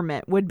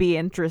government would be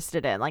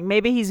interested in. Like,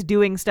 maybe he's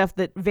doing stuff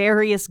that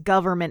various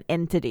government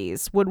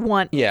entities would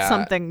want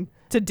something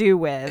to do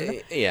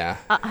with.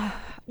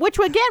 Which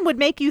again would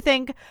make you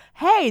think,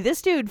 hey,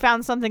 this dude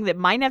found something that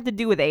might have to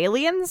do with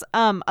aliens.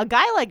 A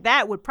guy like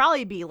that would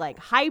probably be like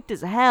hyped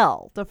as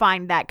hell to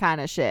find that kind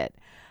of shit.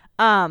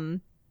 But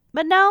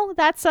no,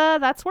 that's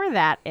where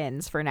that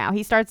ends for now.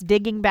 He starts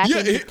digging back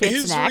into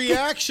Kit's neck.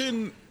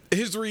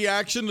 His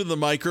reaction to the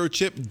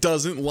microchip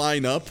doesn't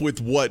line up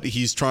with what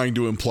he's trying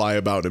to imply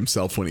about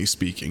himself when he's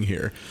speaking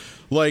here.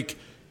 Like,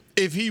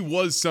 if he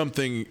was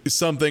something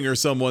or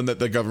someone that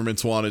the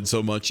government's wanted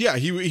so much,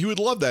 he would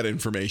love that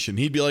information.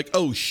 He'd be like,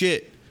 oh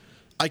shit,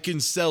 I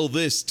can sell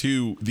this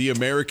to the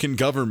American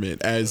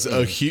government as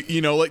a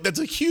like that's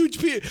a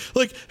huge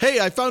like, hey,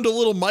 I found a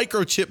little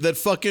microchip that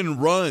fucking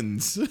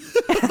runs.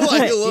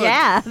 Like, look.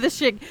 Yeah, this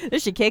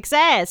shit kicks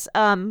ass.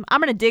 I'm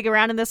gonna dig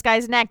around in this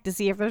guy's neck to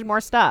see if there's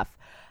more stuff.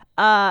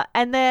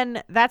 And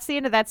then that's the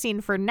end of that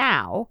scene for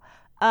now.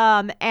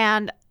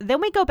 And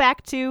then we go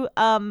back to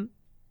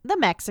the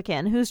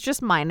Mexican who's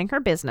just minding her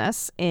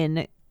business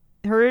in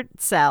her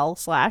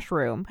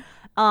cell/room.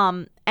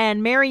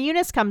 And Mary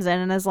Eunice comes in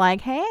and is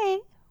like, hey,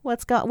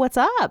 what's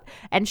up?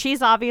 And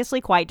she's obviously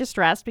quite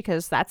distressed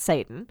because that's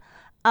Satan.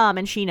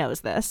 And she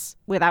knows this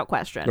without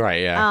question.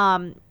 Right, yeah.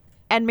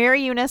 And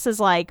Mary Eunice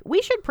is like,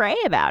 we should pray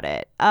about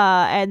it.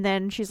 And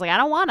then she's like, I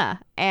don't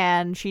wanna.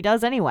 And she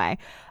does anyway.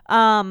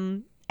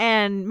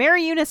 And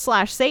Mary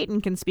Eunice/Satan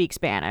can speak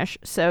Spanish.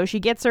 So she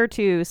gets her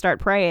to start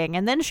praying.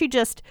 And then she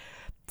just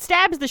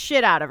stabs the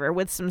shit out of her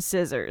with some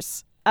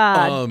scissors.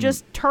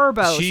 Just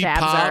turbo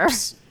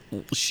stabs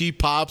her. She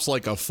pops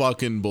like a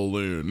fucking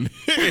balloon.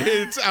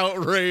 It's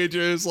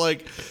outrageous.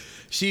 Like,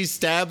 she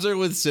stabs her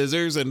with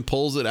scissors and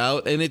pulls it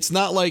out. And it's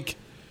not like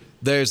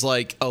there's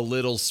like a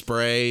little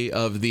spray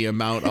of the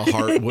amount a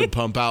heart would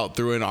pump out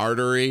through an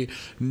artery.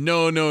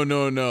 No.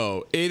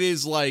 It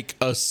is like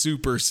a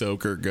super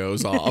soaker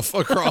goes off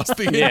across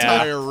the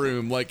entire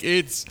room. Like,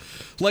 it's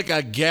like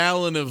a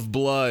gallon of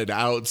blood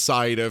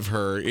outside of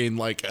her in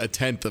like a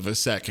tenth of a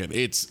second.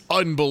 It's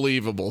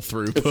unbelievable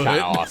throughput. It's kind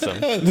of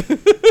awesome.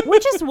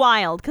 Which is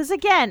wild, because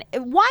again,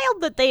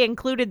 wild that they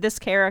included this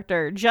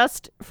character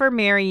just for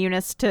Mary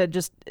Eunice to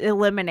just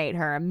eliminate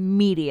her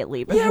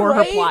immediately before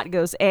her plot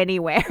goes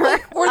anywhere.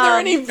 Were there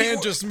any...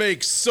 And just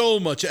make so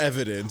much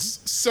evidence.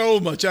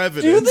 Do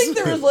you think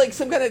there was like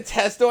some kind of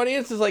test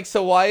audience? Is like,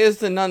 so why is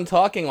the nun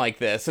talking like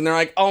this? And they're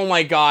like, oh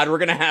my god, we're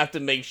gonna have to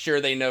make sure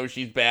they know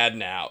she's bad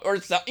now, or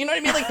so, you know what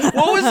I mean? Like,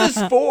 what was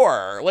this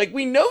for? Like,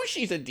 we know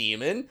she's a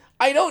demon.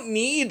 I don't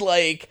need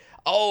like,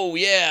 oh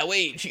yeah,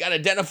 wait, she got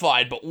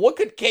identified, but what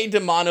could K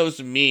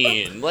Demanos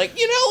mean? Like,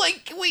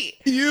 like, wait.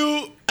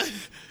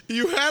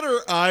 You had her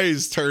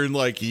eyes turn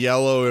like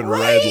yellow and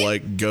red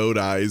like goat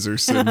eyes or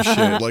some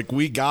shit. Like,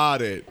 we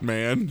got it,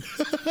 man.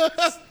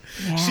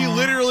 She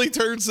literally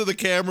turns to the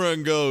camera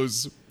and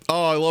goes,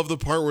 oh, I love the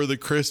part where the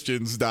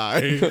Christians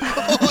die.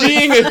 Like,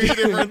 being a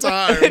different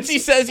times. And she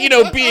says,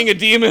 being a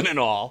demon and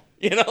all.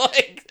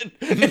 Like.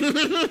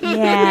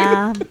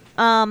 Yeah.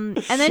 And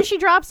then she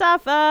drops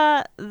off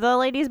the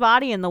lady's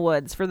body in the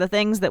woods for the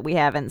things that we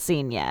haven't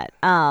seen yet.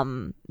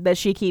 That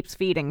she keeps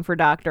feeding for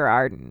Dr.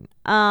 Arden.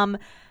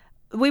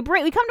 We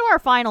come to our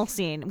final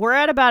scene. We're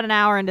at about an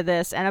hour into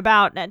this, and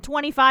about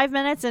 25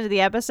 minutes into the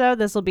episode,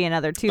 this will be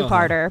another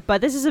two-parter. But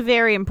this is a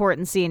very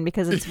important scene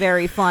because it's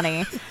very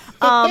funny.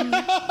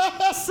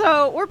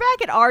 So we're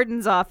back at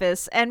Arden's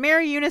office, and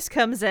Mary Eunice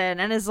comes in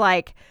and is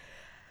like,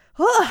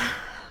 oh,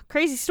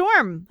 crazy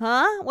storm,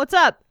 huh? What's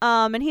up?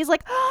 And he's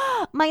like,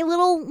 oh, my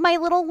little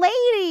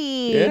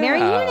lady, Mary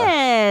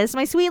Eunice,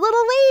 my sweet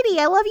little lady.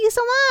 I love you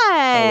so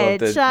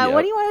much.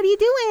 What are you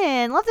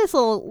doing? Love this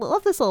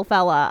little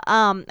fella.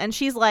 And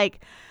she's like,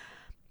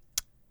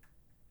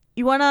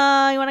 you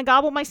wanna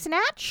gobble my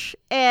snatch?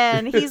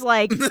 And he's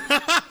like,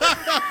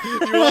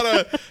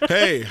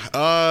 hey,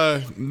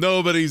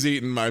 nobody's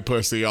eaten my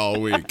pussy all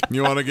week.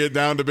 You wanna get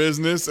down to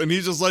business? And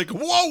he's just like,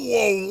 whoa,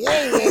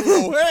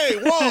 hey,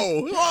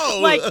 whoa.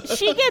 Like,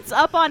 she gets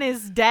up on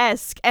his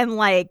desk and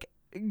like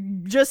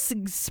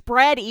just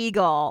spread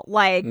eagle,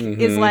 like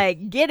is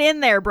like, get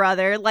in there,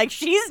 brother. Like,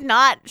 she's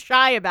not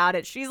shy about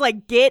it. She's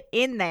like, get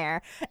in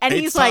there. And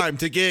it's he's like, time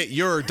to get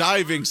your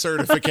diving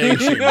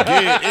certification.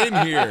 Get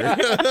in here.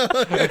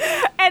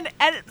 and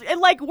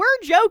like, we're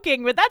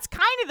joking, but that's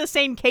kind of the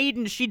same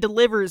cadence she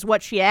delivers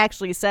what she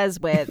actually says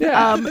with.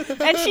 Yeah.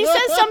 And she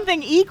says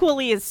something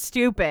equally as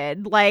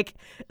stupid, like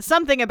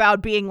something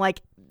about being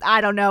like, I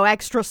don't know,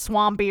 extra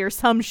swampy or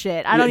some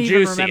shit. I don't even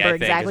juicy, remember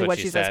exactly what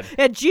she said.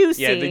 Yeah,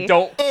 juicy. Yeah, they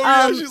don't. Oh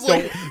yeah, she's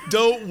like,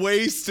 don't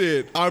waste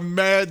it. I'm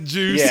mad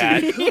juicy. Yeah.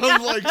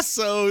 I'm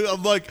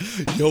like,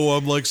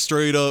 I'm like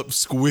straight up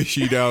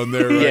squishy down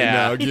there right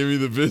now. Give me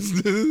the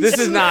business. This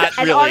is not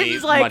And really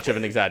Arden's like, much of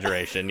an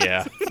exaggeration.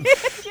 Yeah.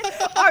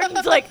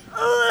 Arden's like,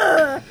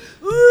 ugh.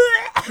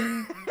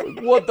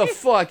 What the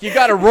fuck? You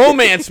gotta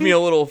romance me a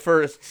little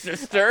first,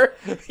 sister.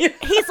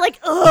 He's like,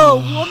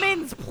 oh,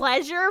 woman's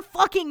pleasure?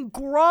 Fucking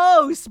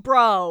gross,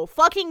 bro.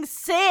 Fucking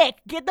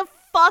sick. Get the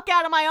fuck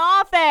out of my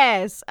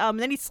office.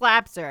 Then he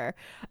slaps her,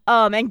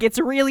 and gets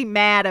really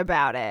mad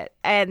about it.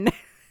 And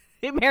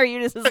Mary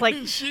Eunice is like,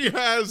 she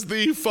has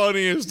the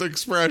funniest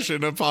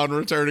expression upon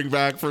returning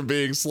back from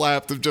being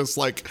slapped of just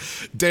like,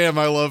 damn,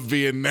 I love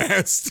being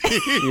nasty.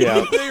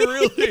 Yeah. They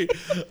really,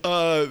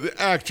 the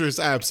actress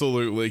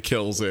absolutely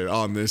kills it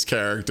on this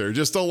character.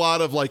 Just a lot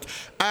of like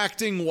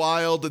acting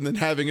wild and then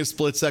having a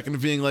split second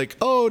of being like,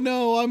 oh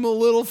no, I'm a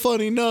little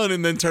funny nun.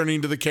 And then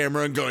turning to the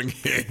camera and going,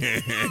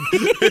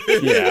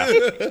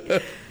 Yeah.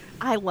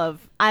 I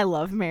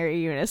love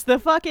Mary Eunice. The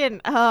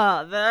fucking,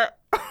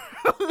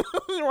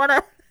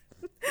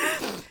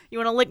 you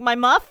wanna lick my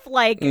muff?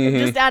 Like,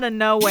 just out of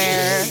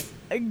nowhere.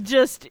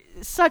 Just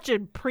such a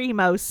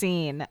primo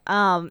scene.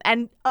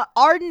 And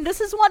Arden,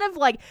 this is one of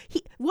like,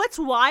 what's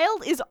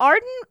wild is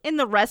Arden in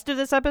the rest of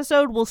this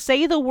episode will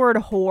say the word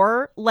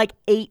whore like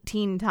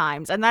 18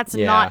 times. And that's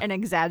not an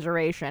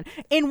exaggeration.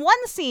 In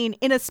one scene,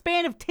 in a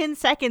span of 10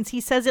 seconds,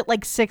 he says it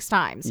like 6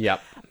 times.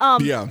 Yep.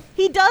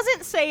 He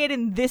doesn't say it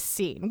in this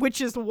scene,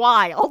 which is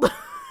wild.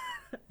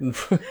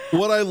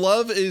 What I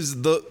love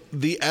is the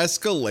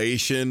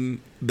escalation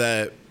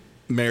that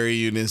Mary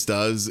Eunice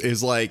does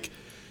is like,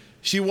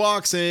 she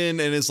walks in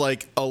and is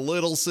like a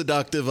little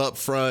seductive up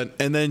front,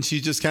 and then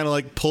she just kind of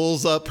like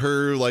pulls up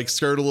her like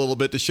skirt a little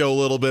bit to show a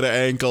little bit of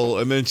ankle,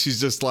 and then she's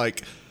just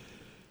like,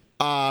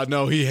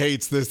 no, he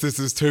hates this. This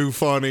is too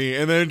funny.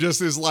 And then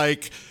just is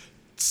like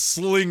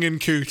slinging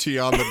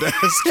coochie on the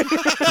desk.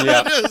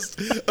 Yeah. Just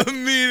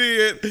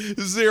immediate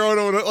 0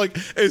 to 1. Like,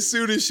 as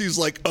soon as she's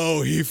like,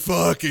 oh, he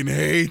fucking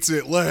hates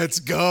it, let's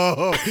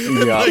go.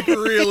 Yeah. Like,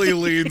 really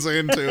leans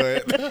into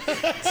it.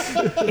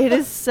 It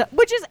is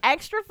which is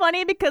extra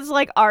funny because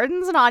like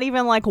Arden's not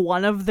even like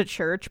one of the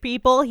church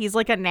people. He's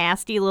like a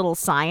nasty little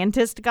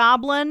scientist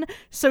goblin.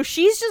 So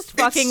she's just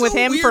fucking with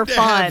him for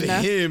fun.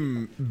 Have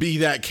him be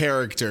that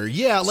character.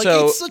 Yeah, like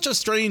it's such a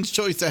strange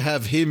choice to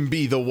have him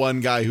be the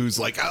one guy who's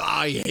like,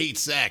 I hate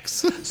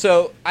sex.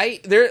 So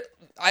there's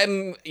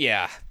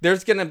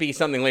gonna be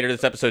something later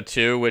this episode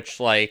too, which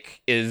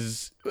like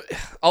is,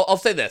 I'll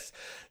say this.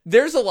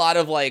 There's a lot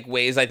of like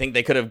ways I think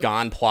they could have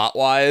gone plot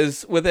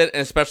wise with it,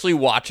 and especially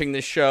watching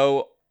this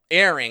show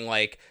airing,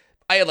 like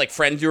I had like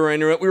friends who were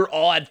into it. We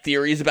all had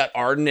theories about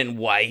Arden and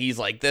why he's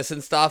like this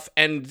and stuff,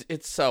 and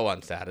it's so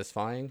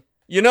unsatisfying.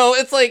 You know,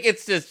 it's like,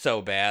 it's just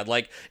so bad.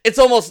 Like,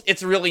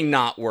 it's really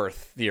not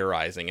worth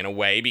theorizing in a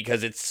way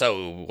because it's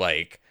so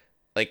like,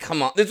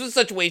 come on, this was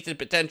such wasted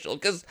potential.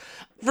 Because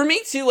for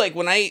me too, like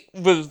when I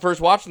was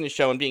first watching the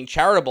show and being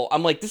charitable,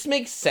 I'm like, this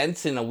makes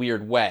sense in a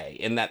weird way,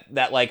 in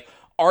that like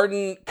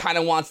Arden kind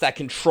of wants that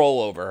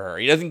control over her.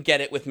 He doesn't get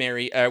it with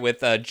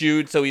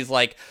Jude, so he's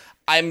like,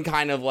 I'm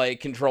kind of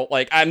like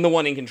I'm the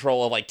one in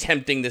control of like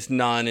tempting this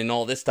nun and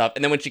all this stuff.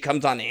 And then when she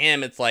comes on to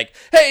him, it's like,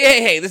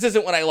 hey, this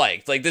isn't what I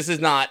liked. Like, this is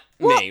not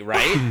me,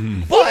 right?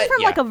 But even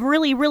from like a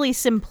really, really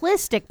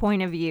simplistic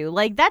point of view,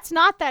 like that's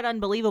not that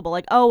unbelievable.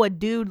 Like, oh, a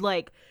dude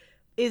like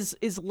is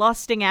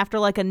lusting after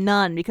like a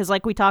nun because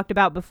like we talked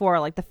about before,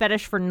 like the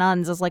fetish for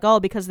nuns is like, oh,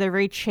 because they're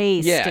very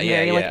chaste and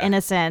very like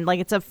innocent, like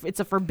it's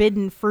a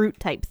forbidden fruit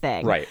type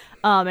thing, right?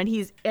 And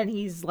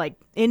he's like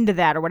into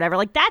that or whatever.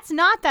 Like that's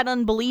not that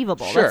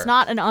unbelievable. Sure. That's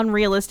not an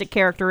unrealistic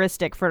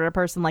characteristic for a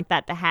person like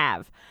that to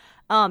have.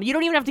 You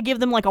don't even have to give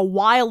them like a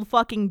wild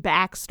fucking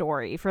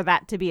backstory for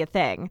that to be a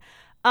thing.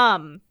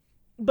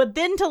 But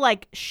then to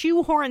like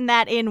shoehorn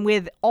that in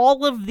with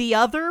all of the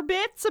other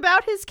bits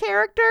about his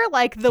character,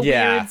 like the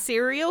weird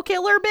serial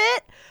killer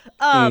bit,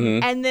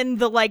 and then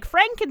the like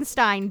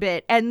Frankenstein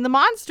bit and the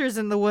monsters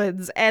in the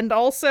woods and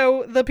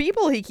also the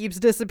people he keeps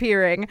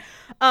disappearing,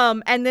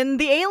 and then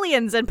the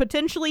aliens, and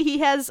potentially he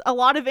has a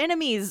lot of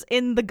enemies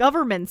in the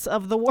governments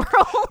of the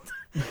world.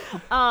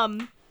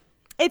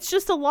 It's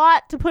just a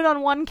lot to put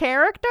on one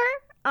character.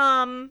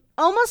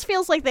 almost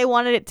feels like they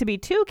wanted it to be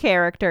 2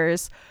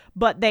 characters,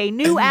 but they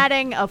knew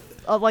adding a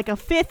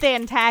 5th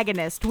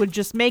antagonist would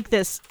just make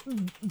this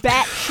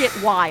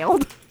batshit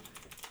wild.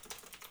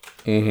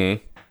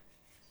 Mm-hmm.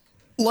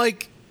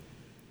 Like,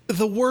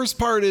 the worst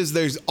part is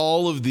there's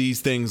all of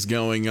these things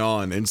going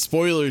on, and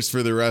spoilers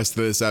for the rest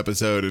of this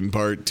episode and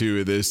part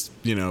 2 of this,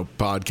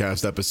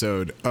 podcast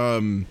episode.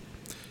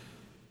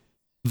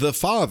 The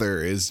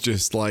father is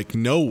just like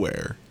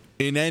nowhere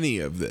in any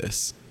of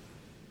this.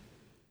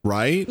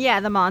 Right?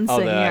 Yeah, the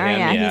Monsignor.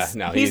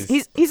 No, he's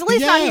at least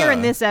not here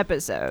in this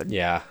episode.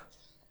 Yeah.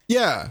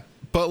 Yeah,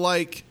 but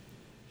like,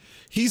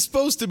 he's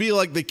supposed to be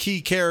like the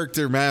key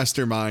character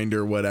mastermind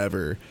or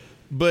whatever,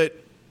 but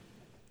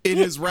it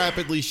has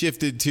rapidly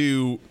shifted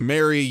to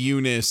Mary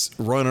Eunice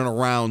running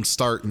around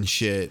starting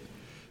shit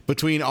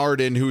between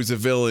Arden, who's a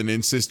villain,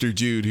 and Sister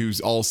Jude,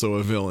 who's also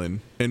a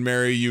villain, and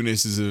Mary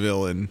Eunice is a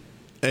villain.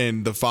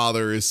 And the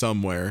father is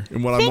somewhere.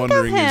 And what I'm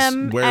wondering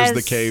is, where's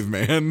the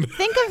caveman?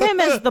 Think of him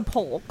as the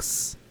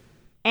Polks.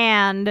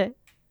 And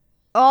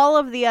all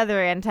of the other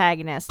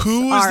antagonists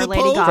are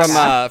Lady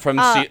Gaga. From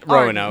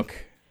Roanoke.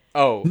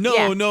 Oh.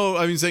 No.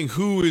 I'm saying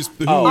who is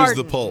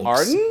the Polks?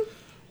 Arden?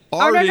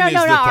 Arden is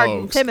the Arden.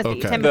 Polks. Timothy.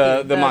 Okay.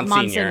 Timothy. The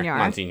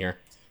Monsignor.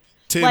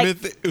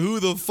 Timothy, who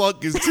the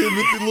fuck is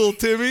Timothy? Little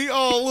Timmy?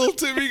 Oh, little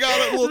Timmy got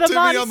it. Little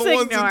Timmy on the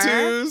ones and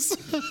twos.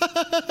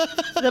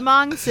 The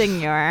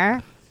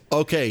Monsignor.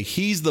 Okay,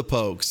 he's the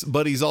Pokes,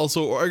 but he's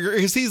also,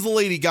 he's the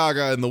Lady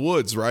Gaga in the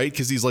woods, right?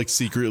 Because he's like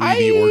secretly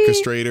the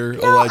orchestrator,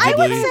 allegedly.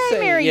 I would say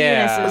Mary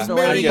Eunice is the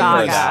Lady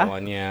Gaga. That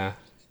one, yeah.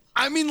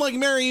 I mean, like,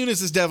 Mary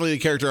Eunice is definitely a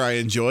character I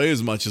enjoy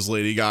as much as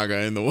Lady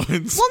Gaga in the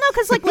woods. Well, no,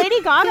 because like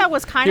Lady Gaga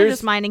was kind of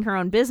just minding her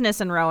own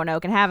business in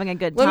Roanoke and having a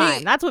good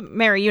time. That's what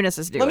Mary Eunice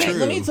is doing.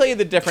 Let me tell you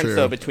the difference,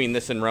 though, between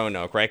this and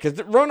Roanoke, right?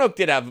 Because Roanoke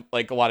did have,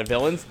 like, a lot of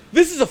villains.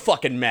 This is a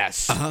fucking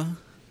mess. Uh-huh.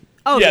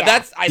 Oh, yeah.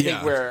 That's, I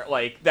think, where,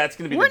 like, that's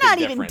going to be the big difference.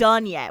 We're not even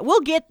done yet.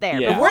 We'll get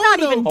there, Yeah. but we're not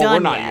even done yet. We're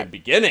not even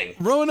beginning.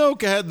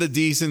 Roanoke had the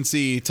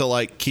decency to,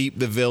 like, keep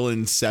the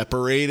villains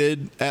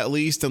separated, at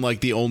least, and,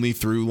 like, the only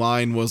through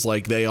line was,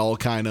 like, they all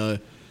kind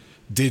of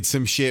did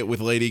some shit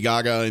with Lady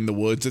Gaga in the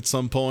woods at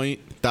some point.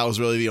 That was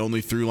really the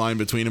only through line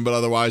between them, but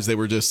otherwise they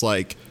were just,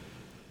 like,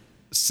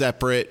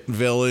 separate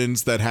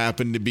villains that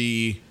happened to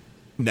be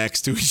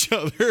next to each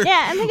other.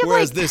 Yeah, and think of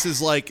whereas this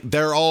is like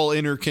they're all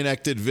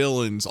interconnected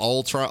villains,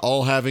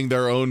 all having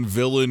their own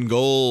villain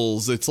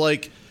goals. It's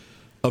like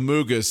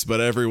Amogus,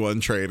 but everyone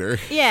traitor.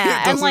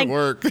 Yeah, it doesn't and like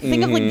work.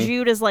 Think of like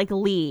Jude as like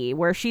Lee,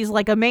 where she's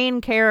like a main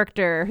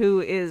character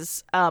who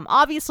is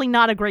obviously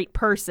not a great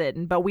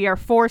person, but we are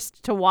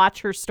forced to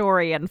watch her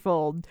story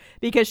unfold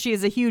because she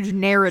is a huge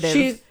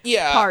narrative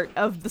part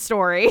of the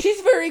story.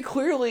 She's very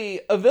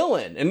clearly a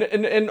villain and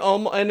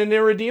an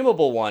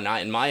irredeemable one,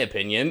 in my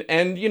opinion.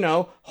 And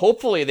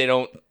hopefully they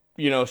don't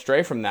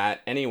stray from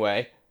that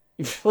anyway.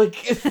 Like.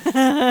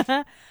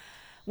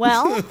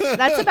 Well,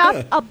 that's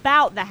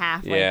about the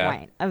halfway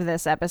point of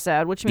this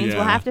episode, which means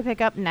we'll have to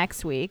pick up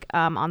next week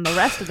on the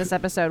rest of this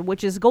episode,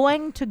 which is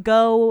going to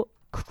go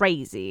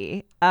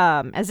crazy,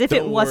 as if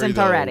it wasn't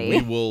already.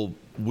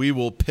 We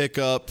will pick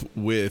up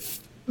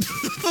with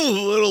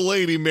little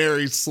Lady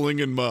Mary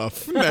slinging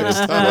muff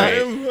next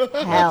time.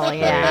 Hell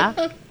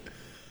yeah.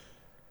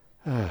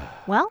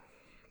 Well,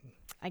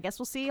 I guess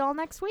we'll see you all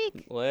next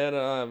week. Later,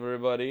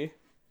 everybody.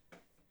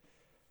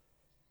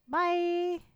 Bye.